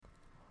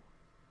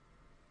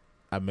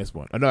I missed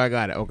one. Oh, no, I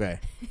got it. Okay.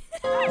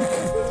 I'm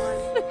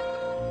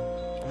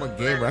a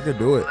gamer. I can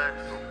do it.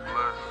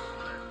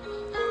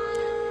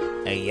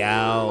 Hey,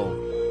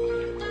 yo.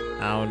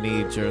 I don't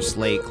need your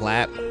slate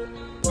clap.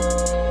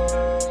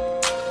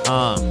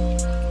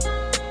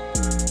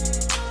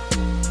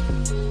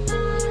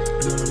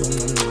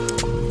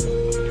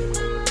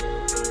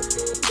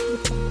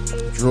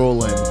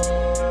 Drooling.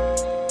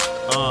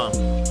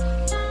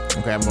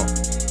 Okay, I'm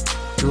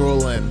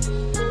drooling.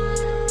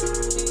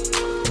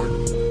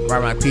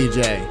 Right, my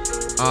PJ.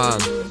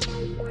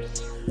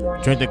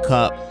 Drink the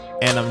cup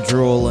and I'm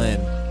drooling.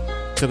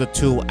 Took a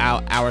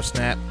 2-hour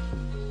snap.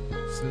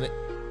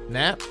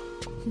 Nap?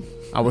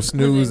 I was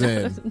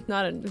snoozing.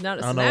 not a snap.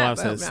 I don't know why I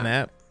said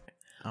snap.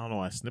 I don't know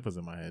why snip was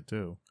in my head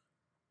too.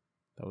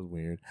 That was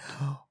weird.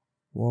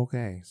 Well,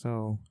 okay,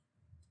 so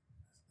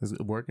is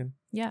it working?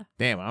 Yeah.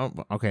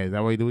 Damn. Okay, is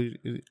that way do we?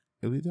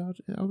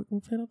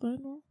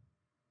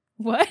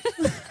 What?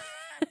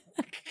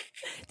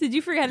 Did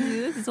you forget to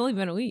do this? It's only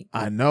been a week.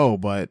 I know,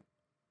 but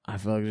I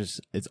feel like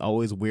it's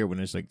always weird when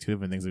there's like two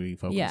different things that we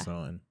focus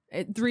on.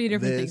 3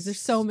 different things. There's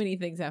so many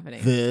things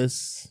happening. Your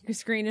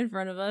screen in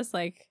front of us,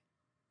 like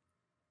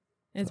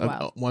it's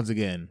wild. Once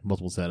again,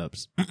 multiple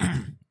setups.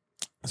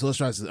 So let's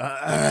try this.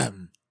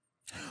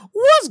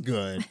 What's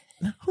good?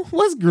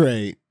 What's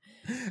great?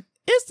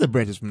 It's the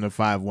Branches from the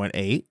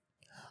 518.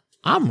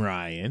 I'm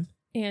Ryan.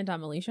 And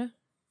I'm Alicia.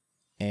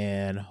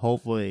 And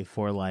hopefully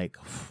for like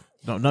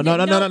no.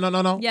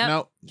 Yep.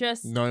 No.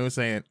 Just don't even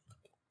say it.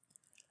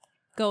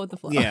 Go with the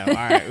flow. Yeah, all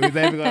right.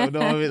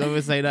 Don't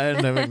even say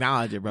nothing. Don't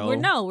acknowledge it, bro.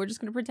 We're just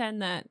gonna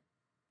pretend that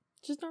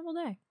it's just a normal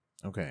day.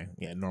 Okay.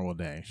 Yeah, normal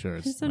day. Sure.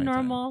 It's just a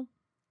normal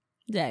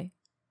day.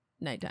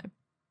 Nighttime.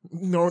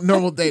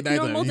 Normal day, nighttime.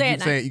 Normal day at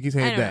night. You can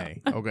say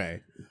day.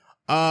 Okay.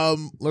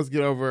 Let's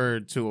get over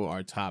to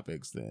our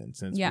topics then,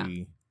 since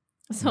we.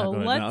 So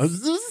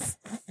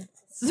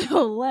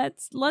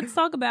let's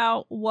talk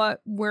about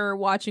what we're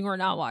watching or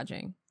not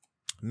watching.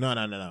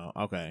 No.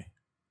 Okay.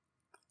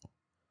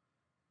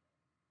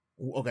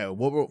 Okay. I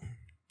didn't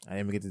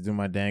even get to do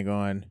my dang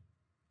on.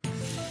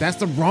 That's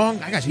the wrong.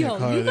 I got you.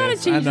 You gotta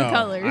change the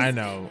colors. I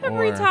know.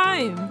 Every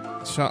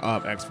time. Shut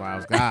up,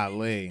 X-Files.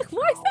 Golly.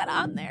 Why is that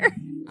on there?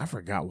 I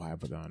forgot why I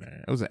put it on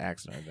there. It was an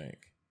accident, I think.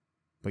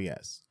 But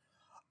yes.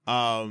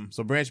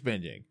 So branch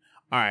binging.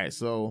 All right.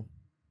 So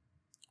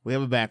we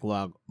have a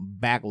backlog,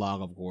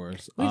 of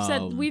course.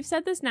 We've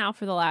said this now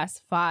for the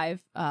last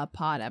 5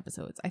 pod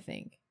episodes. I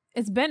think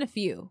it's been a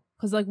few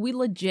because like we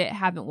legit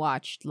haven't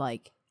watched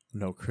like.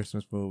 No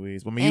Christmas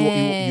movies. I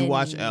mean, you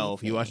watch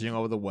Elf. You watch Young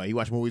Over the Way. You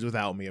watch movies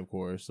without me, of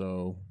course.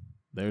 So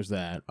there's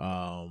that.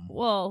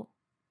 Well,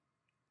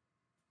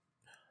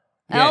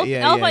 Elf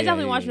I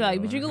definitely watched without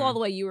you, but Jingle All the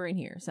Way, you were in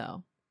here,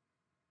 so.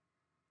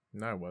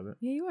 No, I wasn't.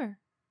 Yeah, you were.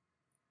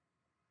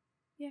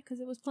 Yeah,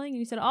 because it was playing, and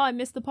you said, "Oh, I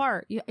missed the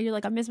part." You're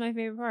like, "I missed my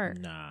favorite part."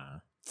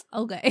 Nah.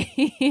 Okay.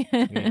 You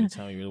didn't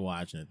tell me you were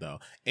watching it though.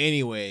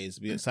 Anyways,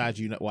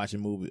 besides you not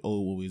watching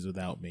old movies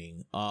without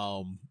me,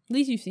 at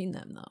least you've seen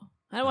them though.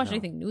 I don't watch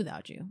anything new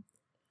without you.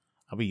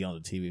 I'll be yelling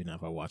at the TV now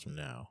if I watch them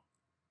now.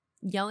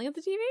 Yelling at the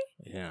TV?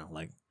 Yeah,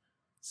 like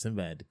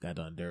Sinbad got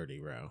done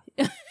dirty, bro.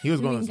 He was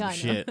going through some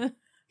shit. Of.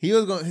 He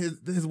was going.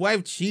 His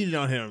wife cheated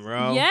on him,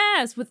 bro.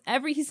 Yes,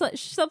 he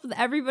slept with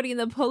everybody in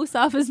the post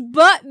office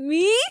but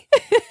me.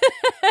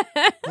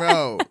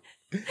 Bro,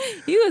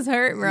 he was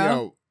hurt, bro.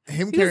 Yo,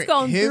 him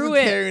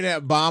carrying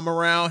that bomb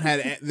around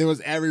there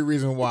was every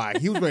reason why.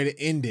 He was ready to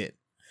end it,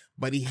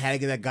 but he had to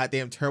get that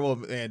goddamn Turbo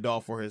Man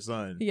doll for his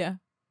son. Yeah.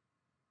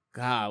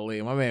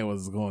 Golly, my man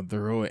was going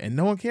through it, and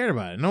no one cared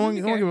about it. No one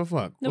gave a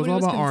fuck. It was all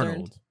about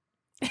Arnold.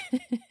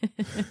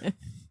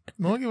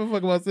 No one gave a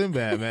fuck about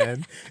Sinbad,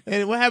 man.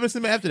 And what happened to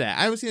Sinbad after that?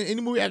 I haven't seen any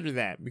movie after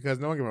that because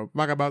no one gave a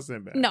fuck about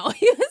Sinbad. No,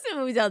 he was in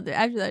movies out there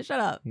after that. Shut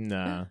up.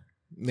 Nah,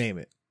 name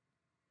it.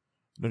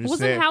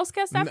 Wasn't House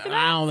Guest after that?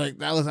 I don't like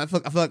that. I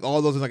feel like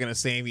all those are like in the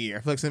same year.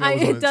 I feel like Sinbad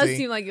was. It does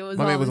seem like it was.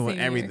 My all man was the on same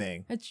everything.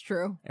 Year. That's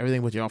true.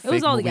 Everything with y'all fake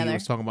was all movie together. He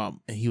was talking about.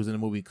 And he was in the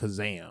movie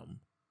Kazam.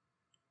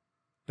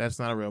 That's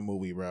not a real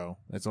movie, bro.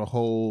 It's a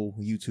whole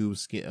YouTube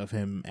skit of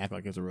him acting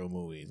like it's a real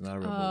movie. It's not a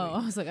real movie.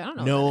 I was like, I don't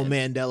know. No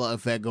Mandela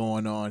effect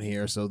going on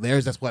here. So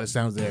that's why it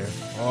sounds there.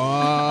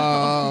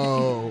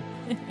 Oh,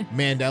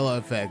 Mandela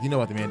effect. You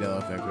know about the Mandela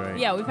effect, right?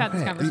 Yeah, we've had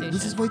this conversation.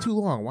 This is way too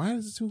long. Why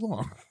is it too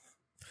long?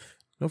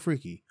 No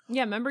freaky.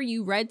 Yeah, remember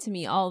you read to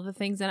me all of the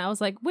things, and I was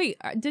like, wait,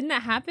 didn't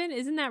that happen?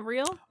 Isn't that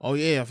real? Oh,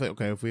 yeah.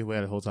 Okay, if we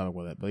had a whole topic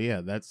with it. But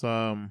yeah, that's...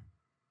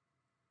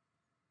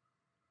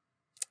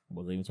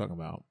 What was I even talking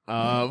about?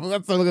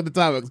 Let's look at the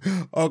topics.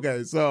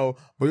 Okay, so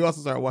but we also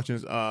started watching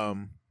this.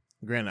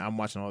 Granted, I'm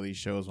watching all these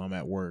shows when I'm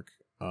at work.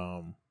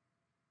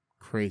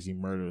 Crazy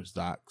murderous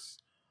docs.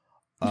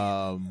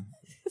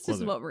 This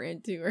is what we're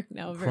into right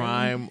now.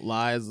 Crime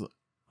Lies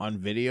on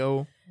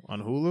Video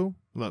on Hulu.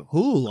 Look,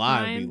 Hulu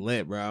Live be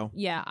lit, bro.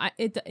 Yeah,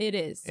 it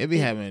is. It be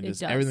having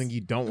just everything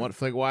you don't want to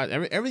flick watch,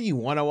 everything you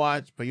want to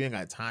watch, but you ain't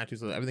got time to.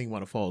 So everything you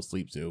want to fall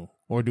asleep to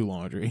or do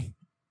laundry.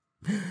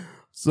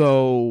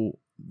 So.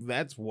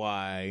 That's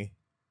why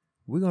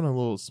we're going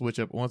to switch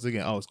up once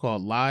again. Oh, it's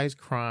called Lies,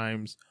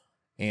 Crimes,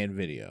 and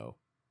video.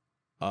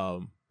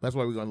 That's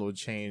why we're gonna do a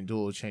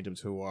little change up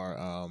to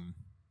our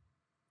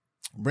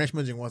branch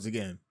mentioning once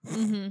again.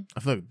 Mm-hmm. I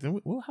feel like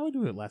how we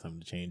do it last time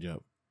to change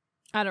up?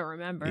 I don't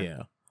remember.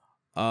 Yeah.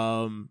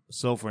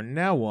 So for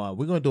now on,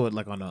 we're gonna do it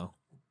like on a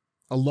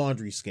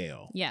laundry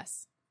scale.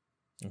 Yes.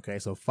 Okay,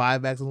 so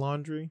 5 bags of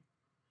laundry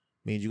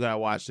means you gotta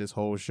watch this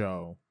whole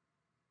show,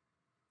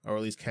 or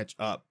at least catch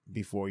up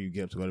before you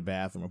get up to go to the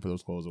bathroom or put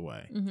those clothes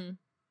away. Mm-hmm.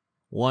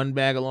 1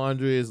 bag of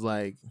laundry is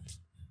like,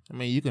 I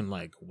mean, you can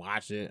like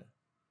watch it,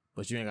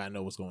 but you ain't gotta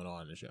know what's going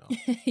on in the show.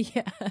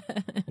 Yeah.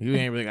 You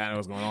ain't really gotta know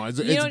what's going on.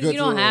 You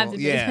don't have to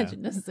pay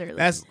attention necessarily.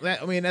 That's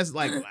like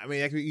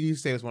you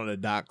say it's one of the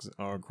docs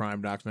or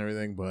crime docs and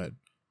everything, but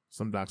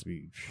some docs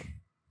be.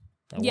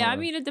 Yeah, I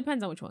mean it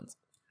depends on which ones.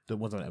 The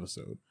ones on the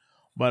episode,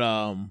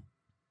 but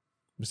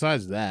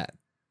besides that,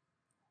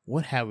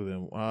 what have we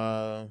been?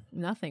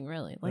 Nothing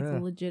really, like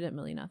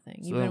legitimately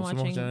nothing. So, You've been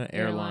watching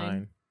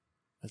Airline.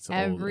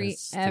 Every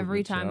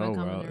time I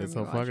come in there, it's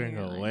so fucking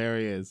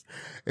hilarious.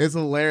 It's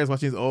hilarious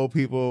watching these old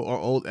people or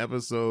old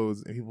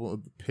episodes and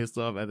people pissed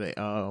off at the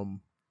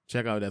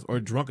checkout desk or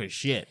drunk as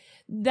shit.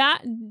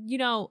 That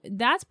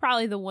that's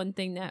probably the one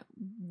thing that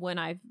when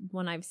I've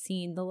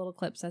seen the little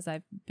clips as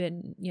I've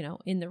been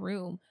in the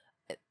room,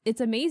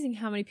 it's amazing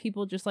how many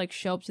people just like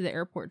show up to the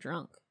airport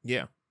drunk.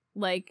 Yeah,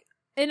 like.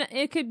 And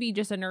it could be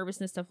just a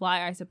nervousness to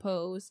fly, I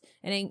suppose,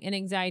 and an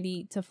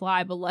anxiety to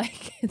fly. But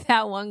like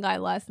that one guy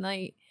last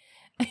night,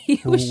 he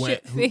was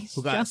shit-faced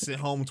who got sent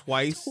home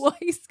twice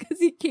because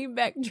he came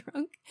back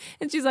drunk.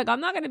 And she's like,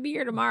 I'm not going to be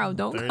here tomorrow.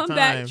 Don't come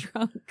back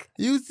drunk.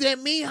 You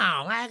sent me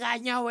home. I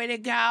got nowhere to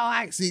go.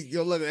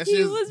 Look at that.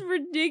 He was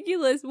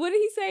ridiculous. What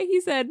did he say?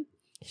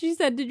 She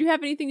said, did you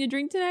have anything to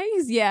drink today?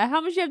 He's, yeah. How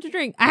much you have to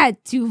drink? I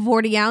had 2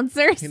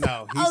 40-ouncers. He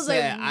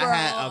said, I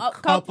had a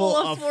couple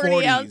of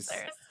 40s.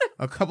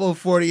 A couple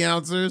of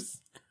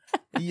 40-ounces.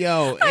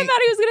 Yo, I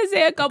thought he was gonna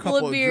say a couple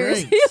of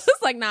beers. He was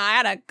like, "Nah, I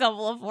had a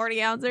couple of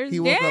 40-ounces."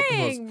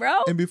 Dang,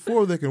 bro! And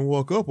before they can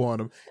walk up on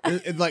him,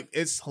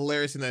 it's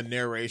hilarious in that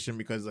narration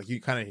because like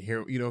you kind of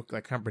hear,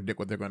 like kind of predict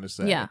what they're going to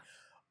say. Yeah.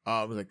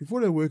 Like before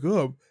they wake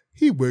up,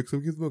 he wakes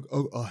up, gives them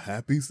a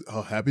happy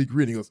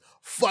grin. He goes,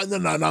 "Fun, no,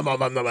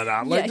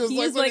 like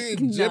just like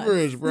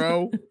gibberish,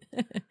 bro."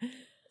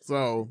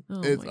 So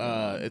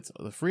it's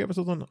the free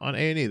episodes on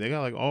A&E. They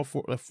got like all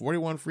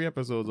 41 free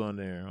episodes on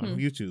there on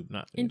YouTube.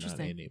 Not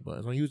A&E, but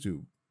it's on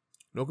YouTube.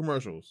 No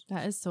commercials.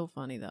 That is so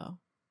funny though.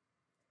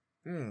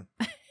 But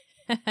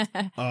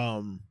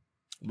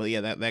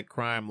yeah, that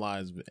crime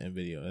lies and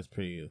video, that's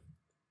pretty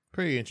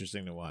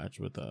interesting to watch.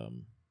 With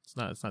it's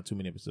not too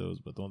many episodes,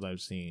 but the ones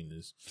I've seen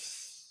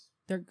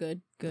they're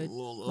good. A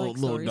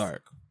little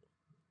dark.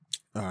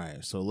 All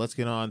right, so let's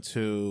get on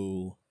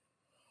to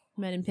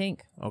Men in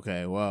Pink.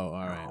 Okay, well,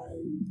 all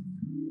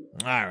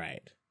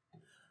right.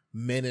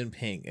 Men in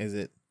Pink. Is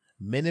it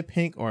Men in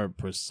Pink or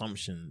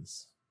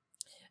Presumptions?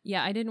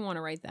 Yeah, I didn't want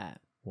to write that.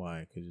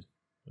 Why? It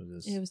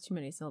was too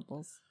many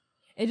syllables.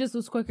 It just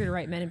was quicker to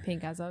write Men in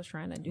Pink as I was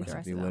trying to do the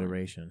rest of the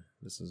alliteration.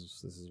 This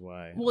is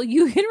why. Well,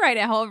 you can write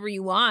it however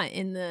you want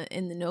in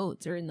the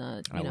notes or in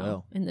the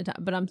in the top.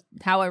 But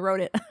how I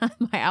wrote it on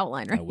my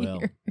outline right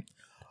here.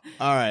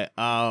 All right.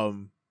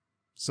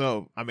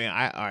 So I mean,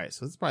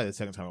 so this is probably the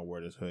second time I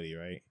wore this hoodie,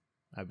 right?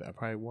 I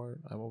probably wore it.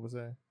 What was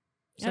that?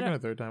 Second or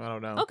third time? I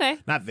don't know. Okay.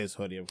 Not this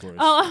hoodie, of course.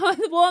 Oh,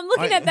 well, I'm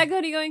looking at that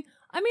hoodie going,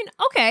 I mean,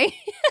 okay.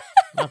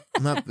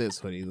 not this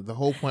hoodie. The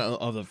whole point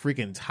of the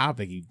freaking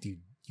topic, you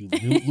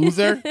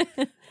loser.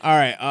 All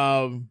right.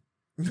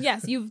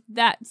 Yes,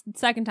 that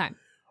second time.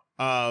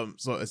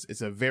 So it's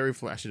a very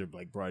I should have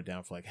like brought it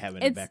down for like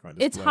having a background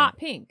display. It's hot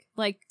pink,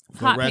 like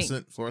hot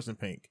pink. Fluorescent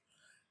pink.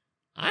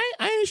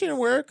 I shouldn't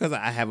wear it because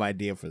I have an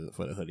idea for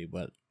the hoodie,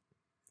 but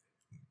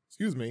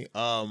excuse me.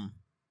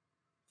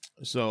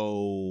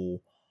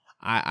 So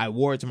I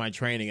wore it to my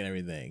training and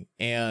everything,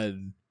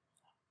 and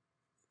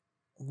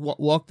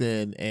walked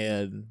in,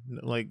 and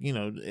like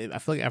I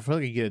feel like I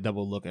get a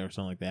double look or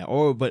something like that.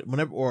 My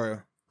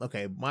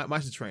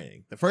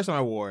training. The first time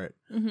I wore it,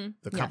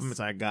 the compliments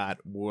I got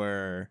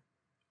were,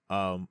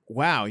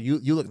 "Wow,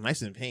 you look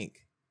nice in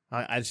pink."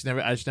 I just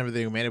never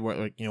think a man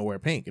would wear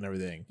pink and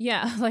everything.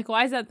 Yeah, like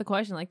why is that the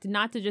question? Like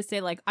not to just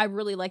say like I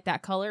really like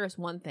that color is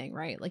one thing,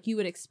 right? Like you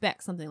would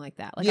expect something like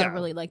that. Like I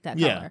really like that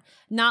color.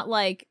 Not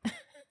like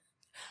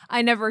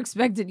I never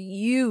expected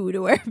you to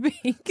wear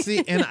pink.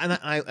 See, and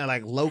I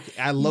like low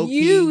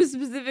you key,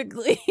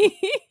 specifically.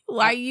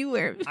 Why you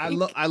wear pink?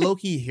 I low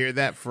key hear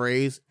that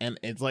phrase, and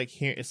it's like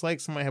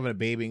somebody having a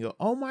baby and go,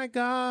 "Oh my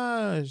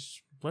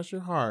gosh, bless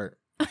your heart."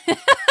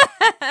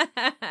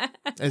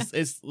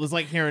 It's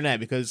like hearing that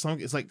because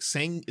it's like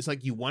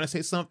you want to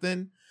say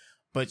something,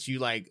 but you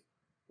like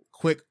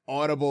quick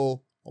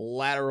audible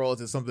lateral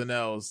to something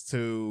else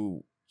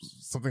to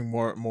something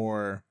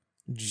more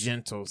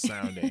gentle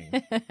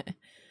sounding.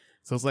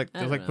 So it's like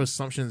there's like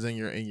presumptions in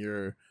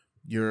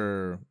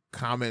your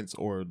comments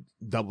or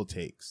double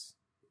takes.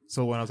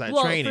 So when I was at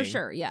training, for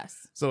sure,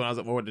 yes. So when I was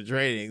at the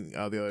training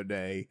the other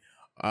day,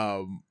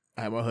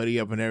 I had my hoodie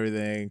up and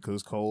everything because it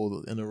was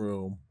cold in the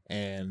room,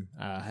 and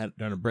I had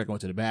during a break I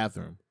went to the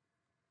bathroom.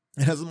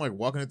 And as I'm like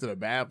walking into the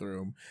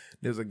bathroom,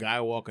 there's a guy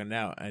walking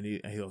out, and he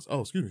goes,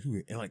 "Oh, excuse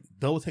me," and like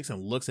double takes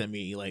and looks at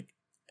me like.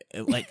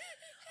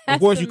 Of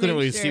course, you couldn't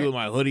really see with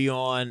my hoodie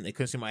on. They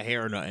couldn't see my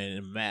hair or nothing in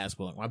a mask,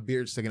 but like my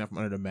beard's sticking out from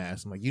under the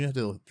mask. I'm like, you didn't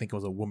have to think I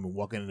was a woman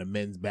walking in a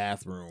men's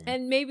bathroom.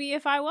 And maybe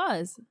if I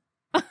was.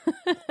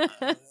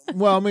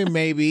 Well, I mean,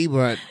 maybe,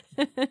 but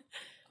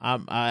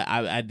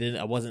I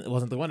didn't. I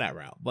wasn't the one that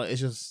route. But it's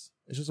just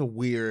a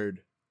weird.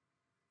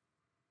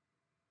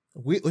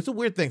 It's a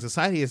weird thing.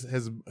 Society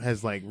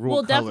has like rule.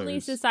 Well, colors. definitely,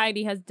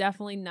 society has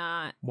definitely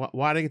not.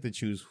 Why do they get to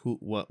choose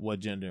what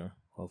gender?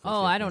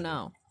 Oh, I don't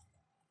know.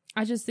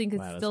 I just think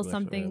it's still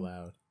something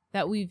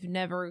that we've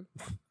never,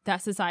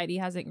 that society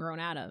hasn't grown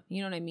out of.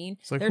 You know what I mean?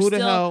 It's like, who the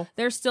hell?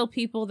 There's still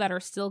people that are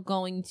still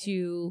going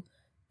to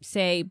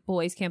say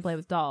boys can't play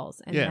with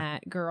dolls and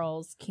that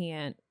girls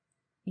can't,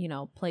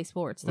 play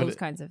sports, those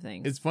kinds of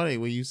things. It's funny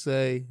when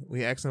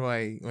we ask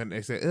somebody, when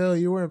they say, "Oh,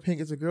 you're wearing pink,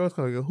 it's a girl's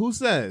color." I go, who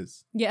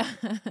says? Yeah.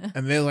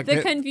 And they're like,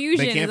 the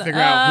confusion. They can't figure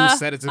out who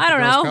said it's a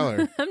girl's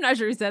color. I'm not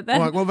sure who said that.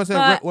 I'm like, what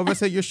if I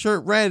say your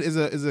shirt red is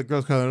a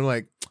girl's color? And I'm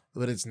like,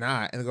 but it's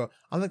not. And they go,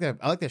 I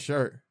like that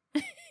shirt.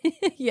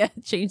 Yeah,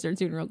 change their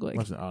tune real quick.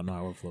 Oh no, I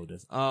overflowed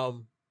this. But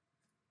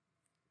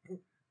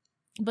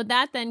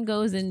that then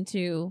goes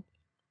into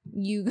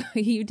you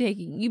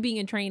being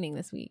in training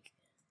this week.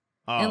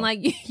 Oh. And like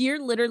you've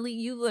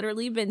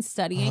literally been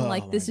studying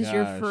this is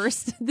your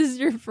first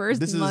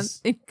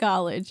month in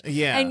college.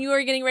 Yeah. And you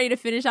are getting ready to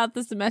finish out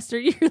the semester.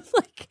 You're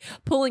like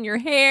pulling your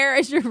hair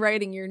as you're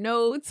writing your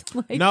notes.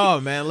 Like, no,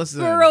 man, listen.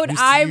 Furrowed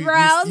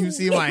eyebrows. You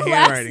see my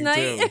handwriting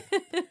too.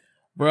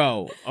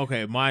 Bro,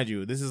 okay, mind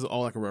you, this is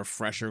all like a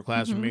refresher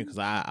class for me because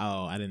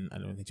I didn't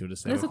think you would have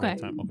said it. Okay.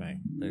 Time. Okay,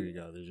 there you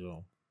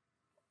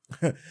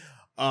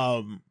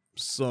go.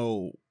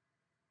 So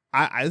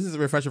I this is a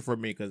refresher for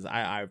me because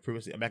I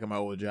previously, I'm back at my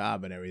old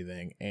job and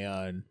everything,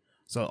 and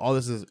so all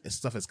this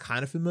stuff is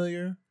kind of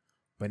familiar,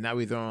 but now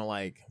we throwing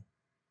like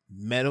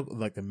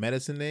the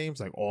medicine names,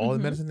 like all the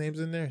medicine names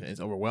in there, and it's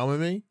overwhelming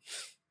me.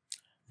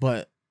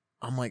 But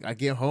I'm like, I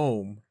get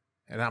home.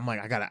 And I'm like,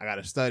 I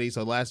gotta study.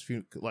 So last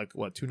few, 2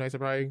 nights I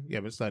probably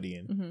been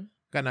studying. Mm-hmm.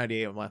 Got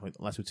 98 on my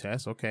last 2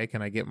 tests. Okay,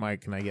 can I get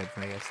 98?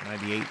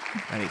 98.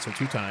 So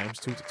 2 times.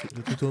 Two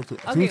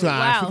times.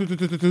 Wow. 2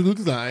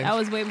 times. That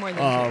was way more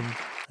than I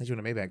just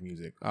want the Maybach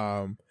music.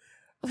 Sorry,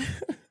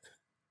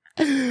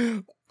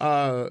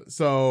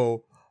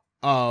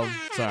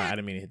 I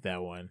didn't mean to hit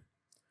that one.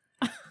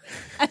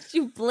 As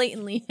you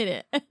blatantly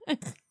hit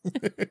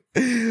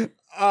it.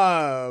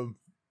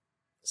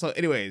 So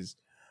anyways,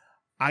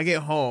 I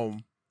get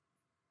home.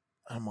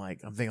 I'm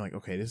thinking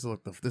okay, this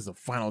is a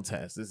final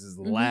test. This is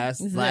the last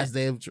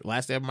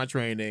day of my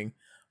training.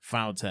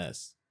 Final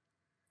test.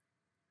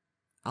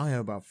 I only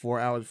have about 4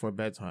 hours before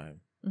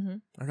bedtime. Mm-hmm.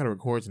 I gotta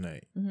record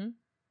tonight. Mm-hmm.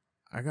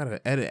 I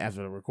gotta edit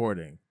after the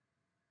recording.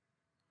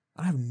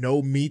 I have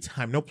no me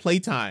time, no play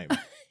time.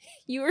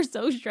 You were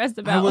so stressed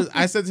about.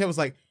 I said to him, I was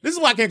like, "This is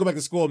why I can't go back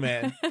to school,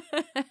 man."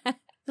 You're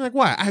like,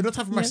 why? I have no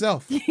time for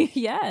myself.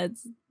 Yeah,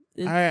 it's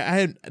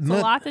a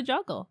lot to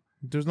juggle.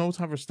 There's no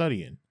time for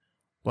studying,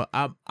 but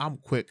I'm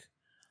quick.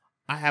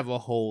 I have a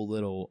whole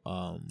little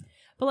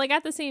But like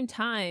at the same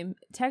time,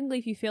 technically,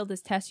 if you failed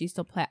this test, you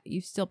still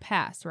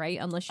pass, right?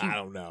 Unless you. I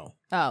don't know.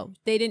 Oh,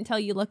 they didn't tell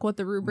you what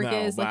the rubric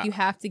is. Like you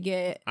have to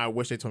get. I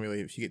wish they told me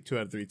if you get 2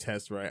 out of 3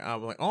 tests right.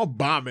 I'm like, I'll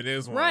bomb it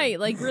this one. Right,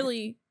 like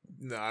really.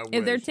 No,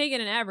 if they're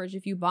taking an average,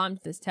 if you bombed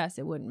this test,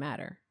 it wouldn't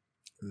matter.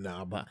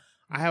 No, but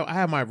I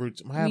have my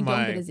roots. Don't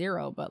get a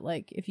 0, but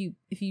like if you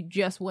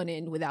just went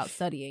in without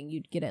studying,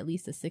 you'd get at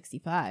least a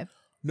 65.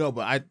 No,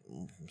 but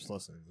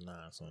listen,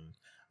 son.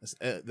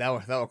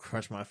 That would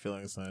crush my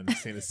feelings, son.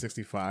 Seeing a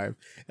 65.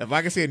 If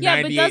I can see a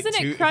 98, but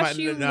doesn't it crush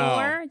you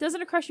more?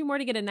 Doesn't it crush you more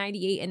to get a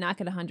 98 and not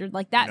get 100?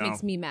 Like that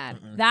makes me mad.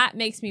 Mm-mm. That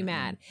makes me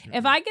mad. Mm-mm.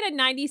 If I get a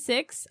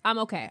 96, I'm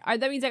okay.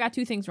 That means I got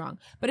 2 things wrong.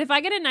 But if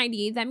I get a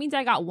 98, that means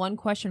I got 1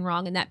 question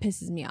wrong, and that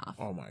pisses me off.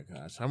 Oh my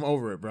gosh, I'm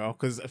over it, bro.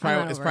 Because it's probably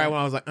when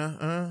I was like,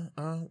 no,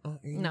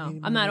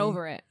 I'm not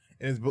over it.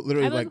 And it's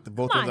literally like the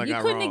both ones I got wrong.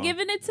 You couldn't have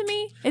given it to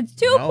me? It's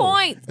 2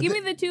 points. Give me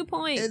the 2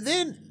 points. And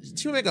then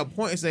she would make a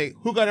point and say,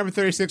 who got number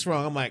 36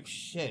 wrong? I'm like,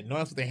 shit, no,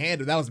 that's what they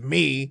handed. That was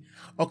me.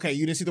 Okay,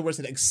 you didn't see the word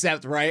said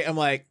accept, right? I'm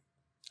like,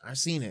 I've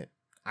seen it.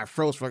 I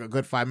froze for like a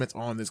good 5 minutes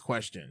on this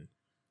question.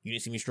 You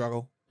didn't see me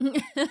struggle?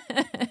 And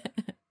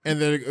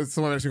then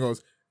someone actually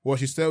goes, well,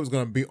 she said it was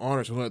going to be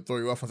honest. She was going to throw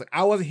you off. I was like,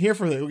 I wasn't here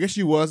for that. I guess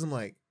she was. I'm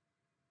like,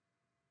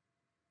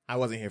 I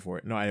wasn't here for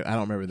it. No, I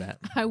don't remember that.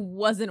 I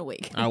wasn't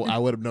awake. I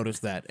would have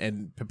noticed that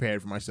and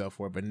prepared for myself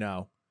for it, but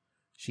no,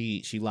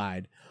 she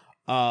lied.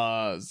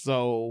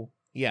 So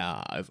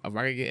yeah,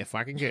 if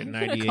I can get 98,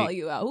 I'm gonna call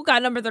you out. Who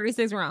got number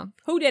 36 wrong?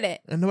 Who did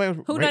it? And nobody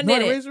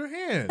raised their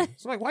hand.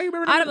 So like, why you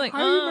remember? How you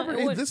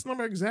remember this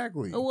number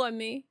exactly? It wasn't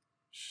me.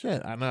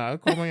 Shit, I know. I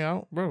call me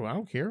out, bro. I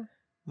don't care.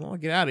 I want to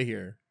get out of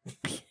here.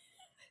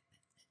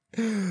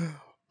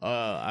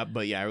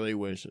 But yeah, I really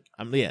wish.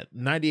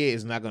 98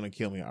 is not gonna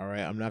kill me. All right,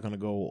 I'm not gonna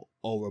go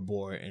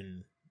overboard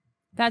and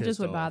That just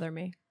would bother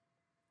me.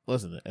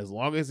 Listen, as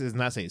long as it's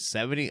not say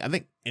 70, I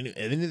think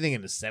anything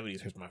in the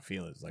 70s hurts my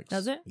feelings. Like,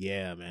 does it?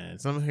 Yeah, man.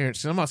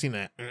 Somehow seen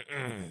that.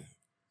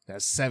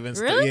 That 7.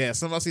 Really? Yeah,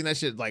 somehow seen that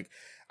shit. Like,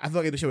 I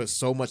feel like the shit was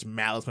so much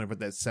malice when I put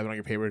that 7 on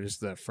your paper.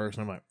 Just the first,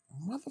 and I'm like,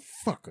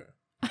 motherfucker.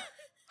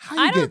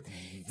 How you get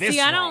this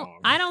wrong?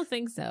 I don't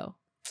think so.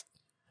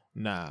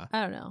 Nah,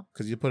 I don't know.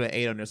 Because you put an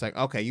 8 on there, it's like,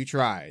 okay, you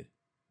tried.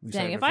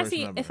 Dang, if I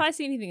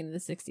see anything in the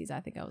 60s, I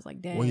think I was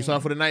like, dang. When you saw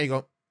it for the night, you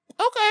go,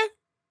 okay,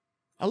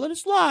 I'll let it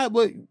slide,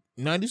 but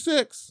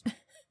 96,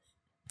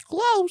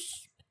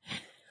 close.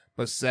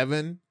 But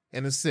 7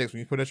 and a 6,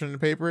 when you put that shit on the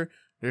paper,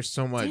 there's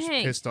so much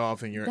pissed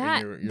off in your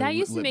that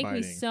used to make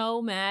biting. Me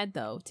so mad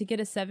though to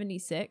get a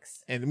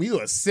 76. And when you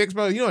do a 6,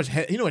 bro, you know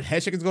what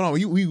head shaking is going on.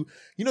 You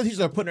know teachers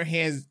are putting their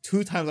hands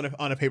 2 times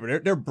on a paper.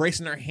 They're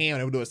bracing their hand when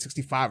they would do a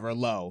 65 or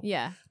low.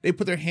 Yeah, they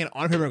put their hand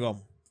on the paper and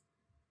go,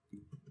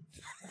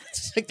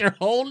 stick their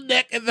whole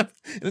neck in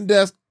the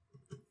desk.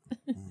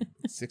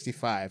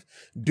 65.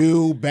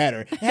 Do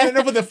better. Had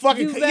enough with the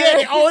fucking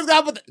they always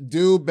got to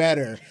do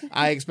better.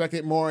 I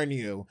expected more in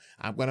you.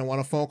 I'm gonna want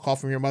a phone call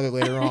from your mother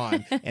later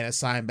on and a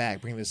sign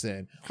back. Bring this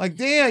in. Like,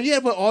 damn, you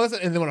had to put all this,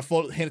 and then when I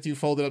hand it to you,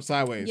 fold it up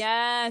sideways.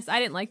 Yes, I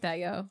didn't like that,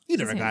 yo. You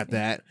never got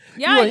that.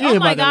 Yeah. Oh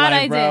my god,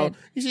 I bro.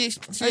 did.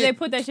 Or they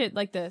put that shit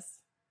like this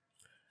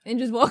and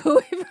just walk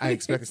away from I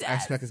expect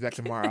this back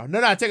tomorrow. No,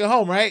 take it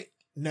home, right?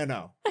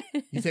 No.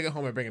 You take it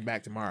home and bring it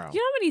back tomorrow.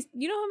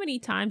 You know how many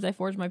times I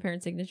forged my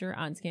parents' signature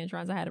on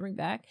Scantrons I had to bring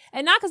back?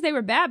 And not because they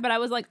were bad, but I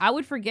was like, I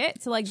would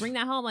forget to like bring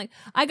that home. Like,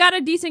 I got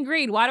a decent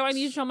grade. Why do I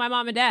need to show my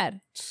mom and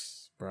dad?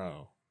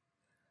 Bro,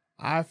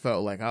 I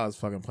felt like I was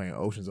fucking playing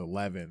Ocean's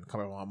 11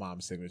 covering my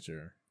mom's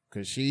signature.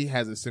 Because she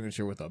has a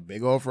signature with a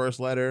big old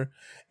first letter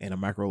and a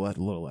micro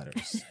little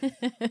letters.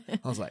 I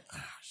was like,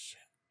 shit.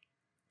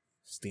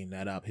 Steam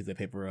that up. Heat the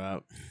paper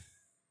up.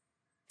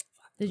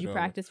 Did you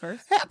practice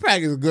first? I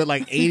practiced good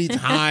like 80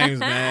 times,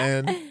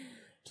 man.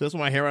 So that's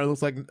why my hair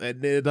looks like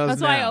it does. That's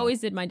now. why I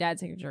always did my dad's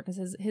signature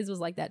because his was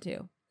like that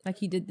too. Like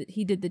he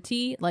did the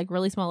T, like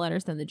really small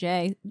letters, then the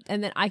J,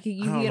 and then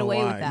you can get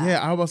away with that. Yeah,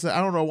 I was about to say,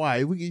 I don't know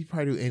why. We could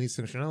probably do any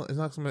signature. It's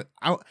not something.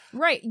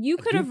 Right, you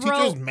could have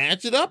teachers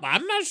match it up.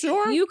 I'm not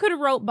sure. You could have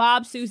wrote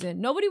Bob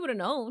Susan. Nobody would have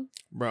known.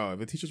 Bro, if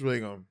the teacher's really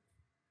going.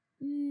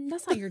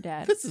 That's not your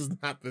dad. This is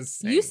not the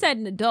same. You said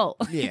an adult.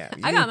 Yeah.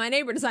 I got my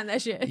neighbor to sign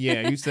that shit.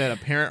 Yeah, you said a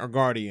parent or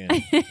guardian.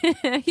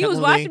 He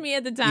was watching me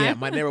at the time. Yeah,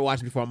 my neighbor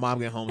watched me before mom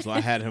get home, so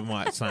I had him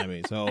sign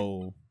me.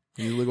 So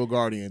he's a legal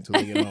guardian until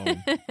they get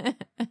home.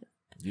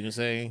 You didn't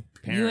say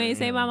parent. You ain't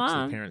say my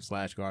mom. Parent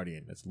 /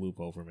 guardian. That's a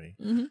loophole for me.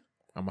 Mm-hmm.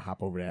 I'm going to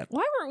hop over that.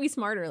 Why weren't we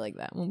smarter like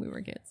that when we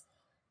were kids?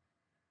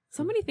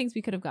 So many things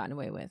we could have gotten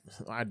away with.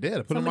 I did.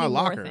 I put it in my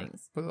locker.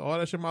 Put all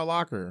that shit in my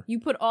locker. You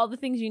put all the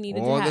things you needed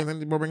to have. All the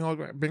things bring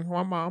home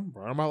my mom.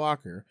 Brought in my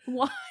locker.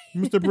 Why?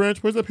 Mr.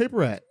 Branch, where's the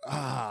paper at?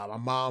 My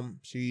mom,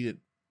 she's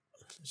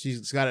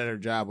got it at her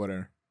job with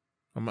her.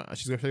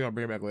 She's going to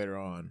bring it back later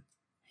on.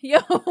 Yo.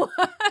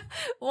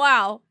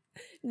 Wow.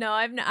 No,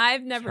 I've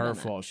never done her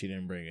fault she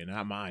didn't bring it,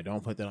 not mine.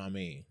 Don't put that on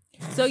me.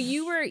 So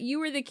you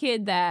were the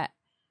kid that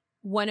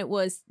when it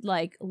was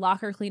like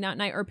locker clean out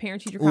night or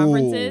parent teacher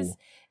conferences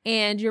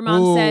and your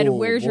mom said,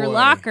 "Where's your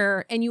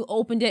locker?" and you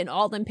opened it and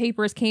all them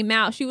papers came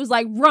out. She was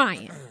like,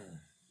 Ryan,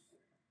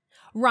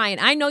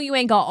 I know you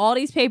ain't got all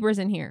these papers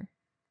in here.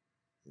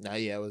 Nah,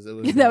 yeah, it was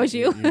that was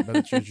you?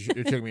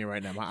 You're tricking me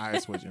right now. My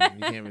eyes switching. You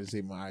can't even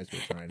see my eyes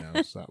switching right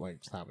now.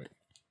 Stop it.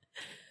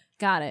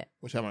 Got it.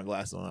 Wish I had my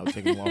glasses on. I was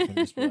taking them off and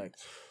just be like.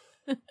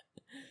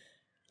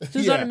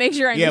 Just want to make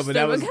sure I understood but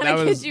that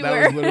was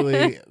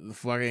literally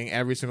fucking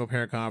every single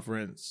parent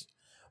conference.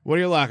 Where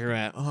your locker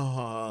at?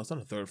 Oh, it's on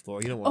the 3rd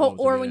floor. You don't want.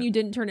 Or when you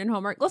didn't turn in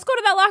homework. Let's go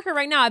to that locker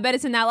right now. I bet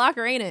it's in that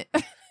locker, ain't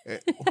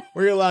it?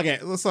 Where your locker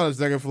at? Let's on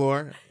the 2nd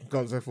floor.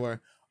 Go to the 2nd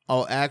floor.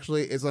 Oh,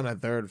 actually, it's on the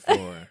 3rd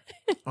floor.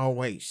 Oh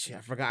wait, shit!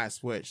 I forgot I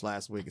switched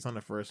last week. It's on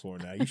the 1st floor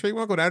now. You sure you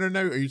want to go down there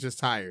now, or are you just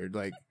tired?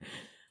 Like.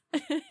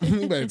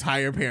 You better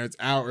tire your parents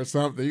out or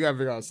something. You gotta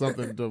figure out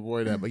something to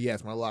avoid that. But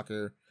yes, my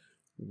locker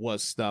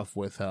was stuffed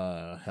with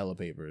hella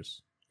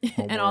papers.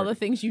 Homework, and all the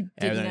things you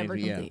didn't ever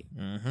complete.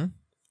 Yeah. Mm-hmm.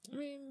 I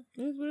mean,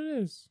 that's what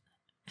it is.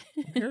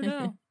 I'm here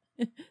now.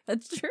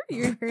 That's true.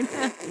 You're here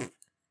now.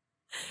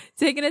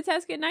 Taking a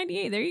test, get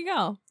 98. There you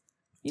go.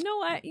 You know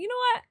what?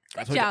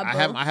 Good job,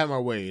 bro. I have my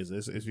ways.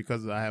 It's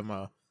because I have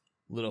my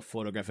little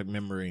photographic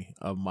memory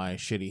of my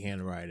shitty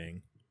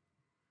handwriting.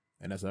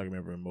 And that's how I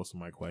remember most of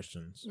my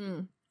questions.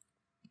 Mm.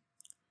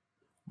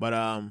 But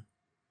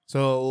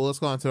so let's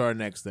go on to our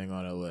next thing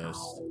on the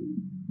list.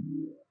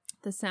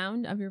 The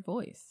sound of your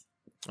voice.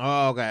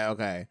 Oh,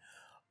 okay.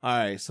 All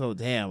right. So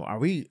damn, are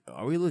we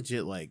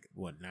legit like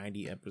what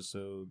 90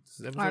 episodes?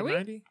 Is episode are we?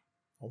 90?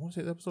 I want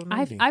to say episode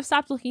 90. I've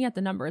stopped looking at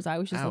the numbers. I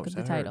always just look at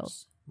the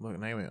titles. Look,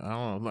 name it. I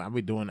don't know. I'll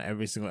be doing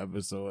every single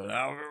episode.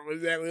 I don't remember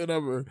exactly the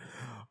number.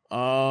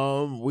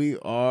 We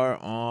are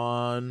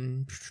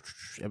on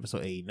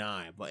episode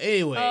 89. But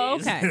anyways. Oh,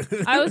 okay.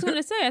 I was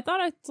gonna say I thought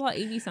I saw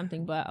 80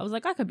 something, but I was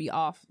like I could be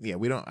off. Yeah,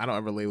 I don't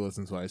ever label this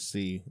until I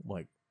see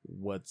like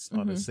what's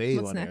on the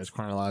save on there. It's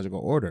chronological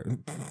order.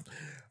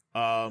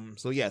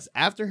 So yes,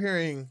 after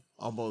hearing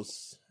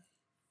almost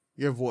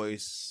your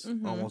voice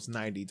almost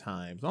 90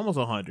 times, almost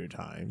 100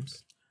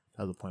 times.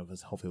 That was the point of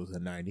this. Hopefully it was a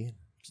 90.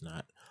 It's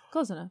not.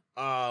 Close enough.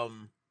 How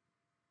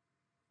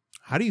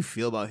do you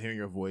feel about hearing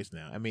your voice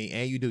now? I mean,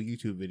 and you do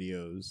YouTube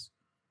videos.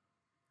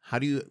 How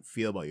do you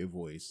feel about your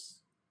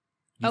voice?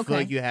 Do you feel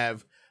like you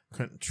have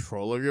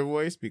control of your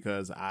voice?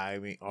 Because I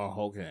mean,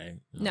 okay.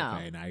 No.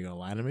 Okay, now you're going to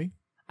lie to me?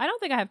 I don't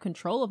think I have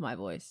control of my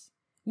voice.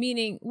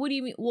 Meaning, what do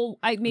you mean? Well,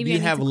 Do you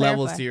have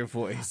levels to your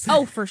voice?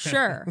 Oh, for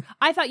sure.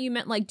 I thought you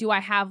meant like, do I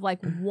have like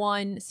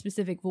one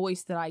specific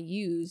voice that I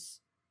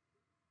use,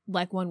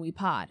 like when we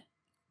pod?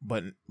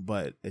 But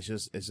it's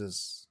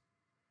just.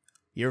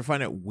 You ever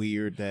find it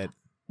weird that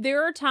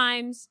there are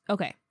times?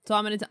 Okay, so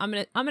I'm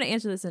gonna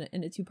answer this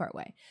in a 2-part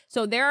way.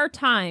 So there are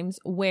times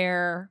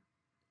where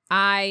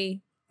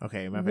I won't. Answer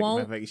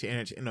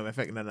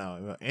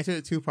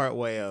the 2-part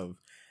way of.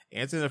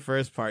 Answer the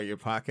first part, your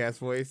podcast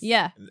voice.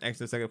 Yeah. And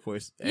answer the second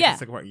voice. Yeah. The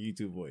second part, your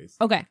YouTube voice.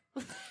 Okay.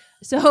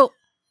 So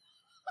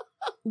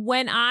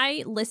when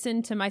I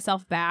listen to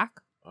myself back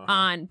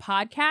on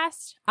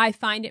podcasts, I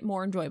find it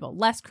more enjoyable,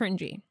 less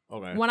cringy.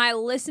 Okay. When I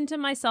listen to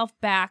myself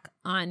back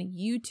on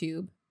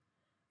YouTube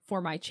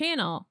for my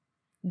channel,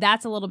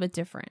 that's a little bit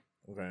different.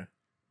 Okay.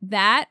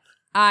 That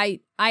I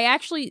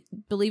actually,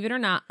 believe it or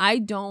not, I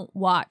don't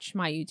watch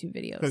my YouTube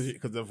videos.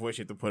 Because the voice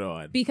you have to put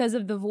on. Because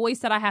of the voice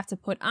that I have to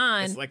put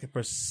on. It's like a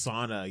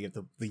persona. You have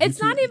to. It's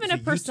not even a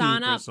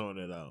persona.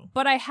 Though.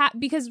 But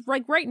because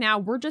right now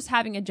we're just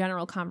having a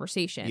general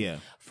conversation. Yeah.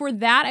 For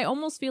that, I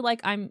almost feel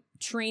like I'm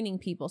training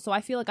people. So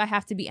I feel like I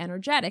have to be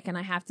energetic and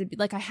I have to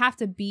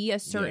be a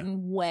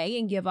certain way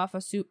and give off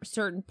a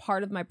certain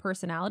part of my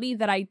personality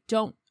that I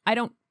don't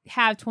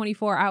have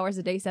 24 hours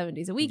a day, 7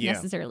 days a week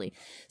necessarily.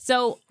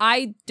 So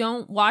I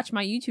don't watch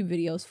my YouTube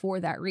videos for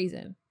that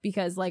reason,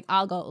 because like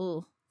I'll go,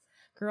 oh,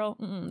 girl,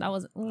 that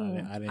wasn't.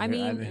 I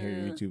didn't hear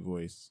your YouTube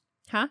voice.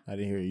 Huh? I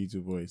didn't hear your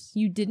YouTube voice.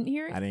 You didn't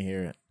hear it? I didn't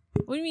hear it.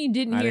 What do you mean you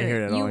didn't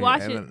hear it? You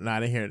watched it? No,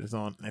 I didn't hear it. It's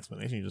on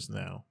explanation just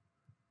now.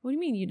 What do you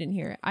mean you didn't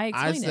hear it? I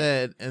explained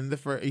it. In the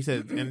first, you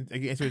said, and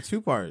you answered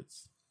 2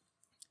 parts.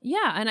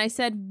 Yeah, and I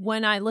said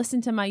when I listen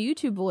to my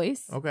YouTube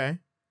voice. Okay.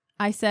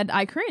 I said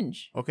I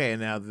cringe. Okay,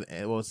 and now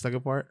what was the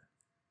second part?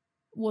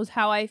 Was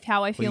how I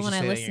feel when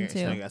I listen to.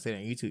 You gotta say that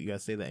on YouTube. You gotta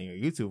say that in your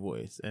YouTube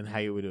voice, and how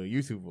you would do a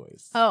YouTube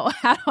voice. Oh,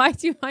 how do I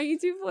do my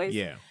YouTube voice?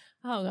 Yeah.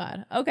 Oh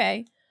God.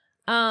 Okay.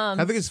 I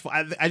think it's.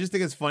 I just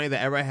think it's funny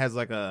that everybody has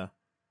like a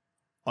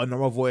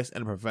normal voice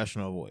and a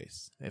professional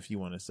voice, if you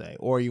want to say,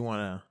 or you want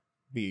to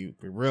be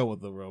real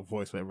with the real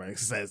voice, but everybody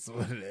says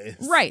what it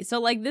is. Right.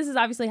 So like this is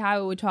obviously how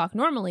I would talk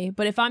normally,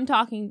 but if I'm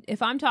talking to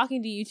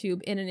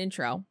YouTube in an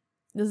intro,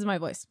 this is my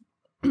voice.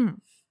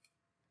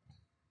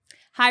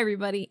 Hi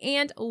everybody,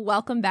 and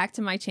welcome back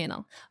to my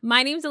channel.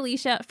 My name is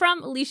Alicia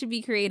from Alicia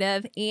Be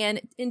Creative, and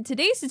in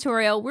today's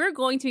tutorial we're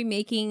going to be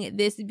making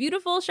this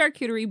beautiful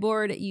charcuterie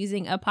board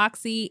using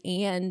epoxy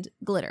and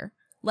glitter.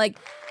 Like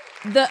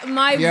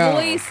my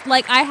voice,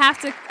 like I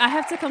have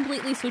to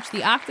completely switch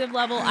the octave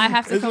level. I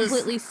have to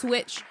completely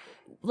switch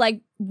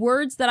like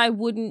words that I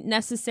wouldn't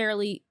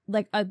necessarily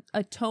like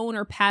a tone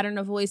or pattern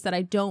of voice that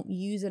I don't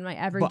use in my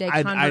everyday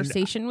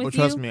conversation with you.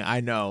 Trust me,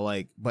 I know.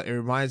 Like, but it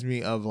reminds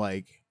me of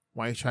like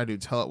why you try to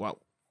tell it.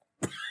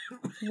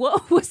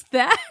 What was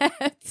that?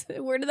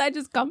 Where did that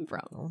just come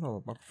from? I don't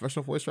know. My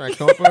professional voice trying to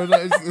come from.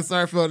 It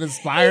started feeling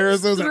inspired.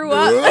 So threw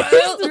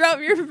up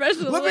your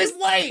professional voice. Let me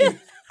explain.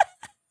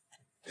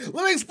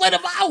 Let me explain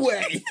it my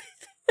way.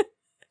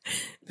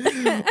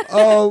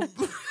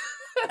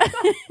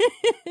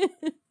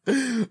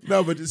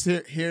 No, but just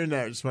hearing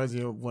that just reminds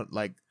me of what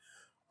like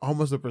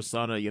almost a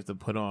persona you have to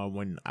put on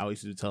when I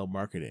used to do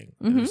telemarketing.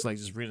 Mm-hmm. And it's like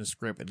just reading a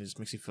script and it just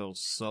makes you feel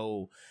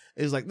so.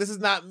 It's like this is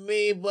not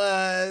me,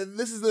 but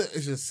this is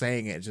it's just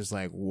saying it. It's just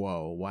like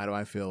whoa. Why do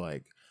I feel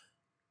like?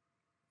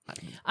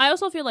 I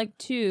also feel like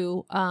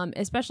too,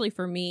 especially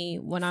for me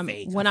when I'm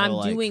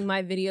doing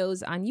my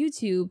videos on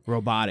YouTube,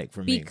 robotic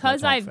for me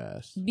because I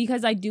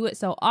do it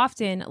so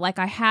often. Like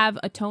I have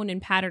a tone and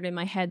pattern in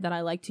my head that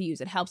I like to use.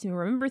 It helps me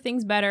remember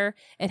things better.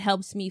 It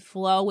helps me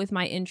flow with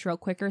my intro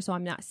quicker, so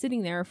I'm not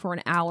sitting there for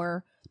an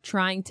hour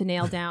trying to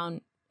nail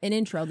down an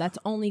intro that's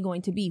only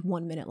going to be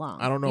 1 minute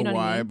long. I don't know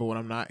why, I mean? But when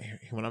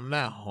I'm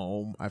not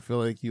home, I feel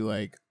like you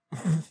like.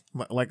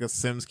 Like a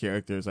Sims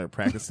character is like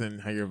practicing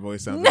how your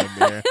voice sounds in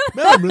there.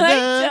 I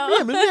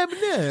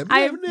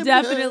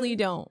definitely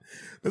don't.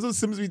 That's what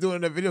Sims be doing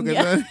in that video game.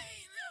 Yeah.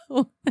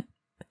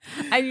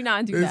 I do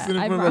not do that.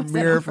 Sitting in front of a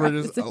mirror for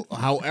just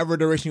however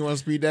duration you want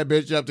to speed that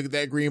bitch up to get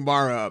that green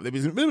bar up. They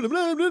be I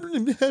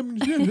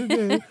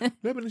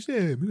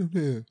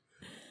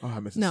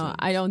miss no,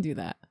 I don't do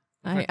that.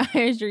 I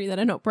assure you that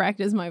I don't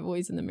practice my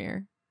voice in the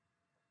mirror.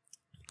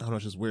 I don't know,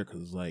 it's just weird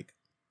because it's like,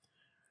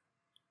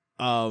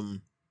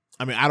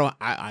 I mean,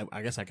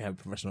 I guess I can have a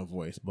professional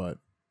voice, but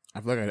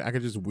I feel like I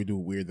could just do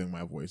weird thing with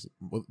my voice,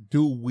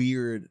 do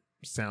weird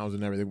sounds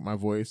and everything with my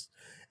voice.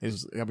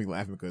 It's got me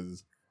laughing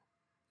because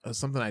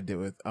something I did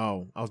with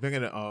I was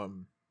making it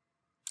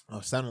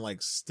sounding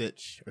like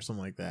Stitch or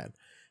something like that,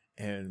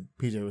 And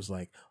PJ was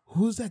like,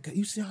 "Who's that guy?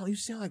 You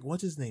sound like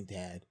what's his name,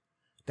 Dad?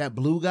 That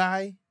blue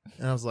guy?"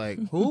 And I was like,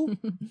 "Who?"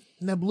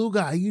 And that blue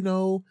guy,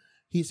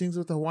 he sings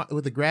with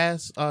the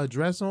grass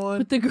dress on.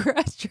 With the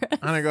grass dress.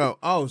 And I go,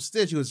 "Oh,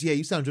 Stitch." He goes, "Yeah,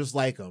 you sound just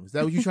like him. Is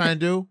that what you trying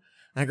to do?"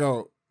 And I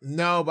go,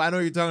 "No, but I know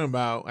what you're talking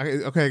about.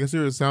 Okay, I can see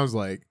what it sounds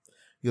like."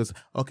 He goes,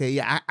 "Okay,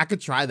 yeah, I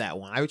could try that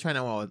one. I would try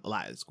that one a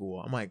lot at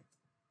school." I'm like,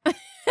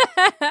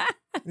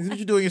 "Is what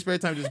you do in your spare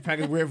time? Just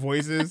practice weird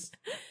voices?"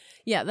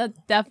 Yeah, that's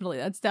definitely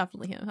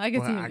him. I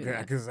can see him doing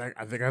that.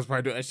 I think I was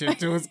probably doing that shit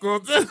too in school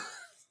too.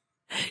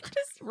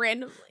 Just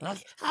randomly. Hey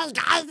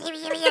guys,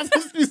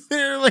 just be sitting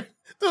there like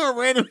doing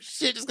random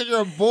shit just because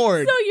you're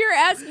bored. So you're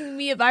asking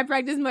me if I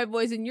practice my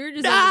voice, and you're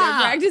just over there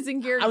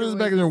practicing character. I was just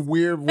back there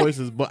weird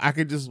voices, but I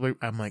could just like,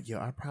 I'm like, yo,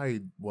 I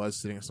probably was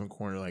sitting in some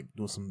corner like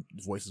doing some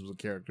voices with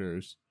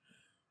characters.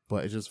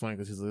 But it's just funny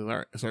because he's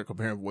like, I started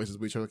comparing voices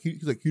with each other.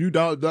 He's like, "You do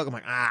Donald Duck?" I'm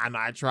like, no,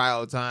 I try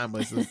all the time,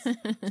 but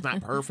it's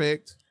not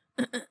perfect.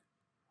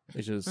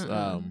 It's just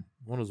one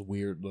of those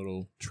weird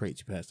little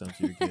traits you pass down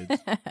to your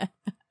kids.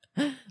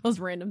 Those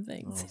random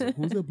things. Like,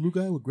 who's that blue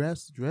guy with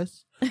grass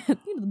dress? You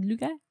know the blue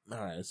guy? All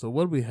right, so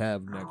what do we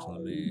have next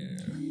on there?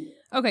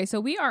 Okay, so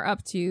we are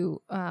up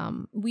to,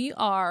 we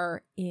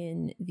are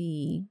in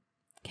the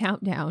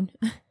countdown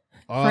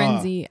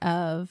frenzy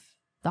of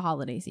the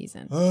holiday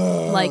season.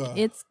 Like,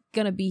 it's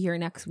going to be here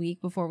next week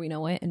before we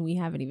know it, and we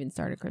haven't even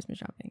started Christmas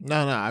shopping.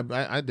 No,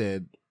 I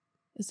did.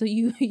 So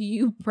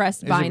you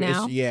pressed buy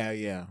now?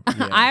 Yeah.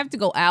 I have to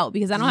go out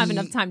because I don't have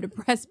enough time to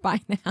press buy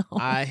now.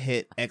 I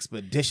hit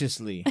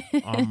expeditiously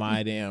on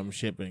my damn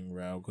shipping,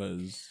 bro.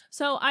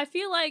 So I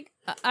feel like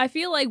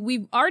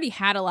we've already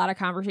had a lot of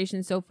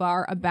conversations so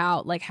far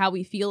about like how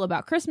we feel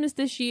about Christmas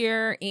this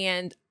year,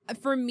 and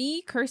for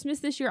me, Christmas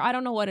this year, I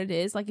don't know what it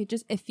is. Like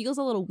it feels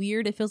a little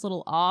weird. It feels a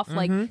little off. Mm-hmm.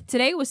 Like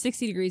today it was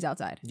 60 degrees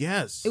outside.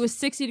 Yes. It was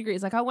 60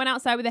 degrees. Like I went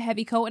outside with a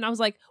heavy coat and I was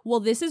like, well,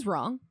 this is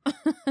wrong.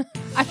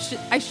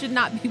 I should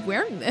not be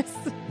wearing this.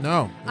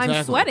 No. Exactly.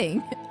 I'm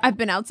sweating. I've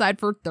been outside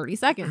for 30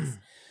 seconds.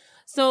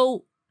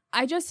 So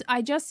I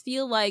just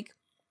feel like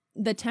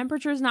the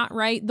temperature's not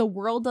right. The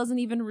world doesn't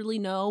even really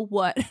know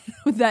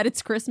that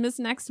it's Christmas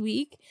next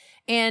week.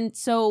 And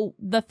so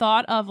the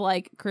thought of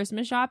like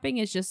Christmas shopping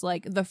is just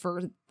like the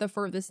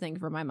furthest thing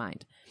from my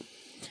mind.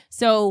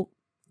 So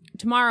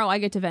tomorrow I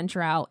get to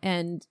venture out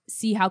and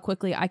see how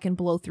quickly I can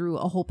blow through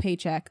a whole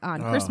paycheck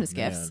on Christmas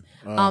gifts.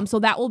 So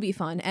that will be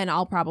fun, and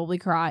I'll probably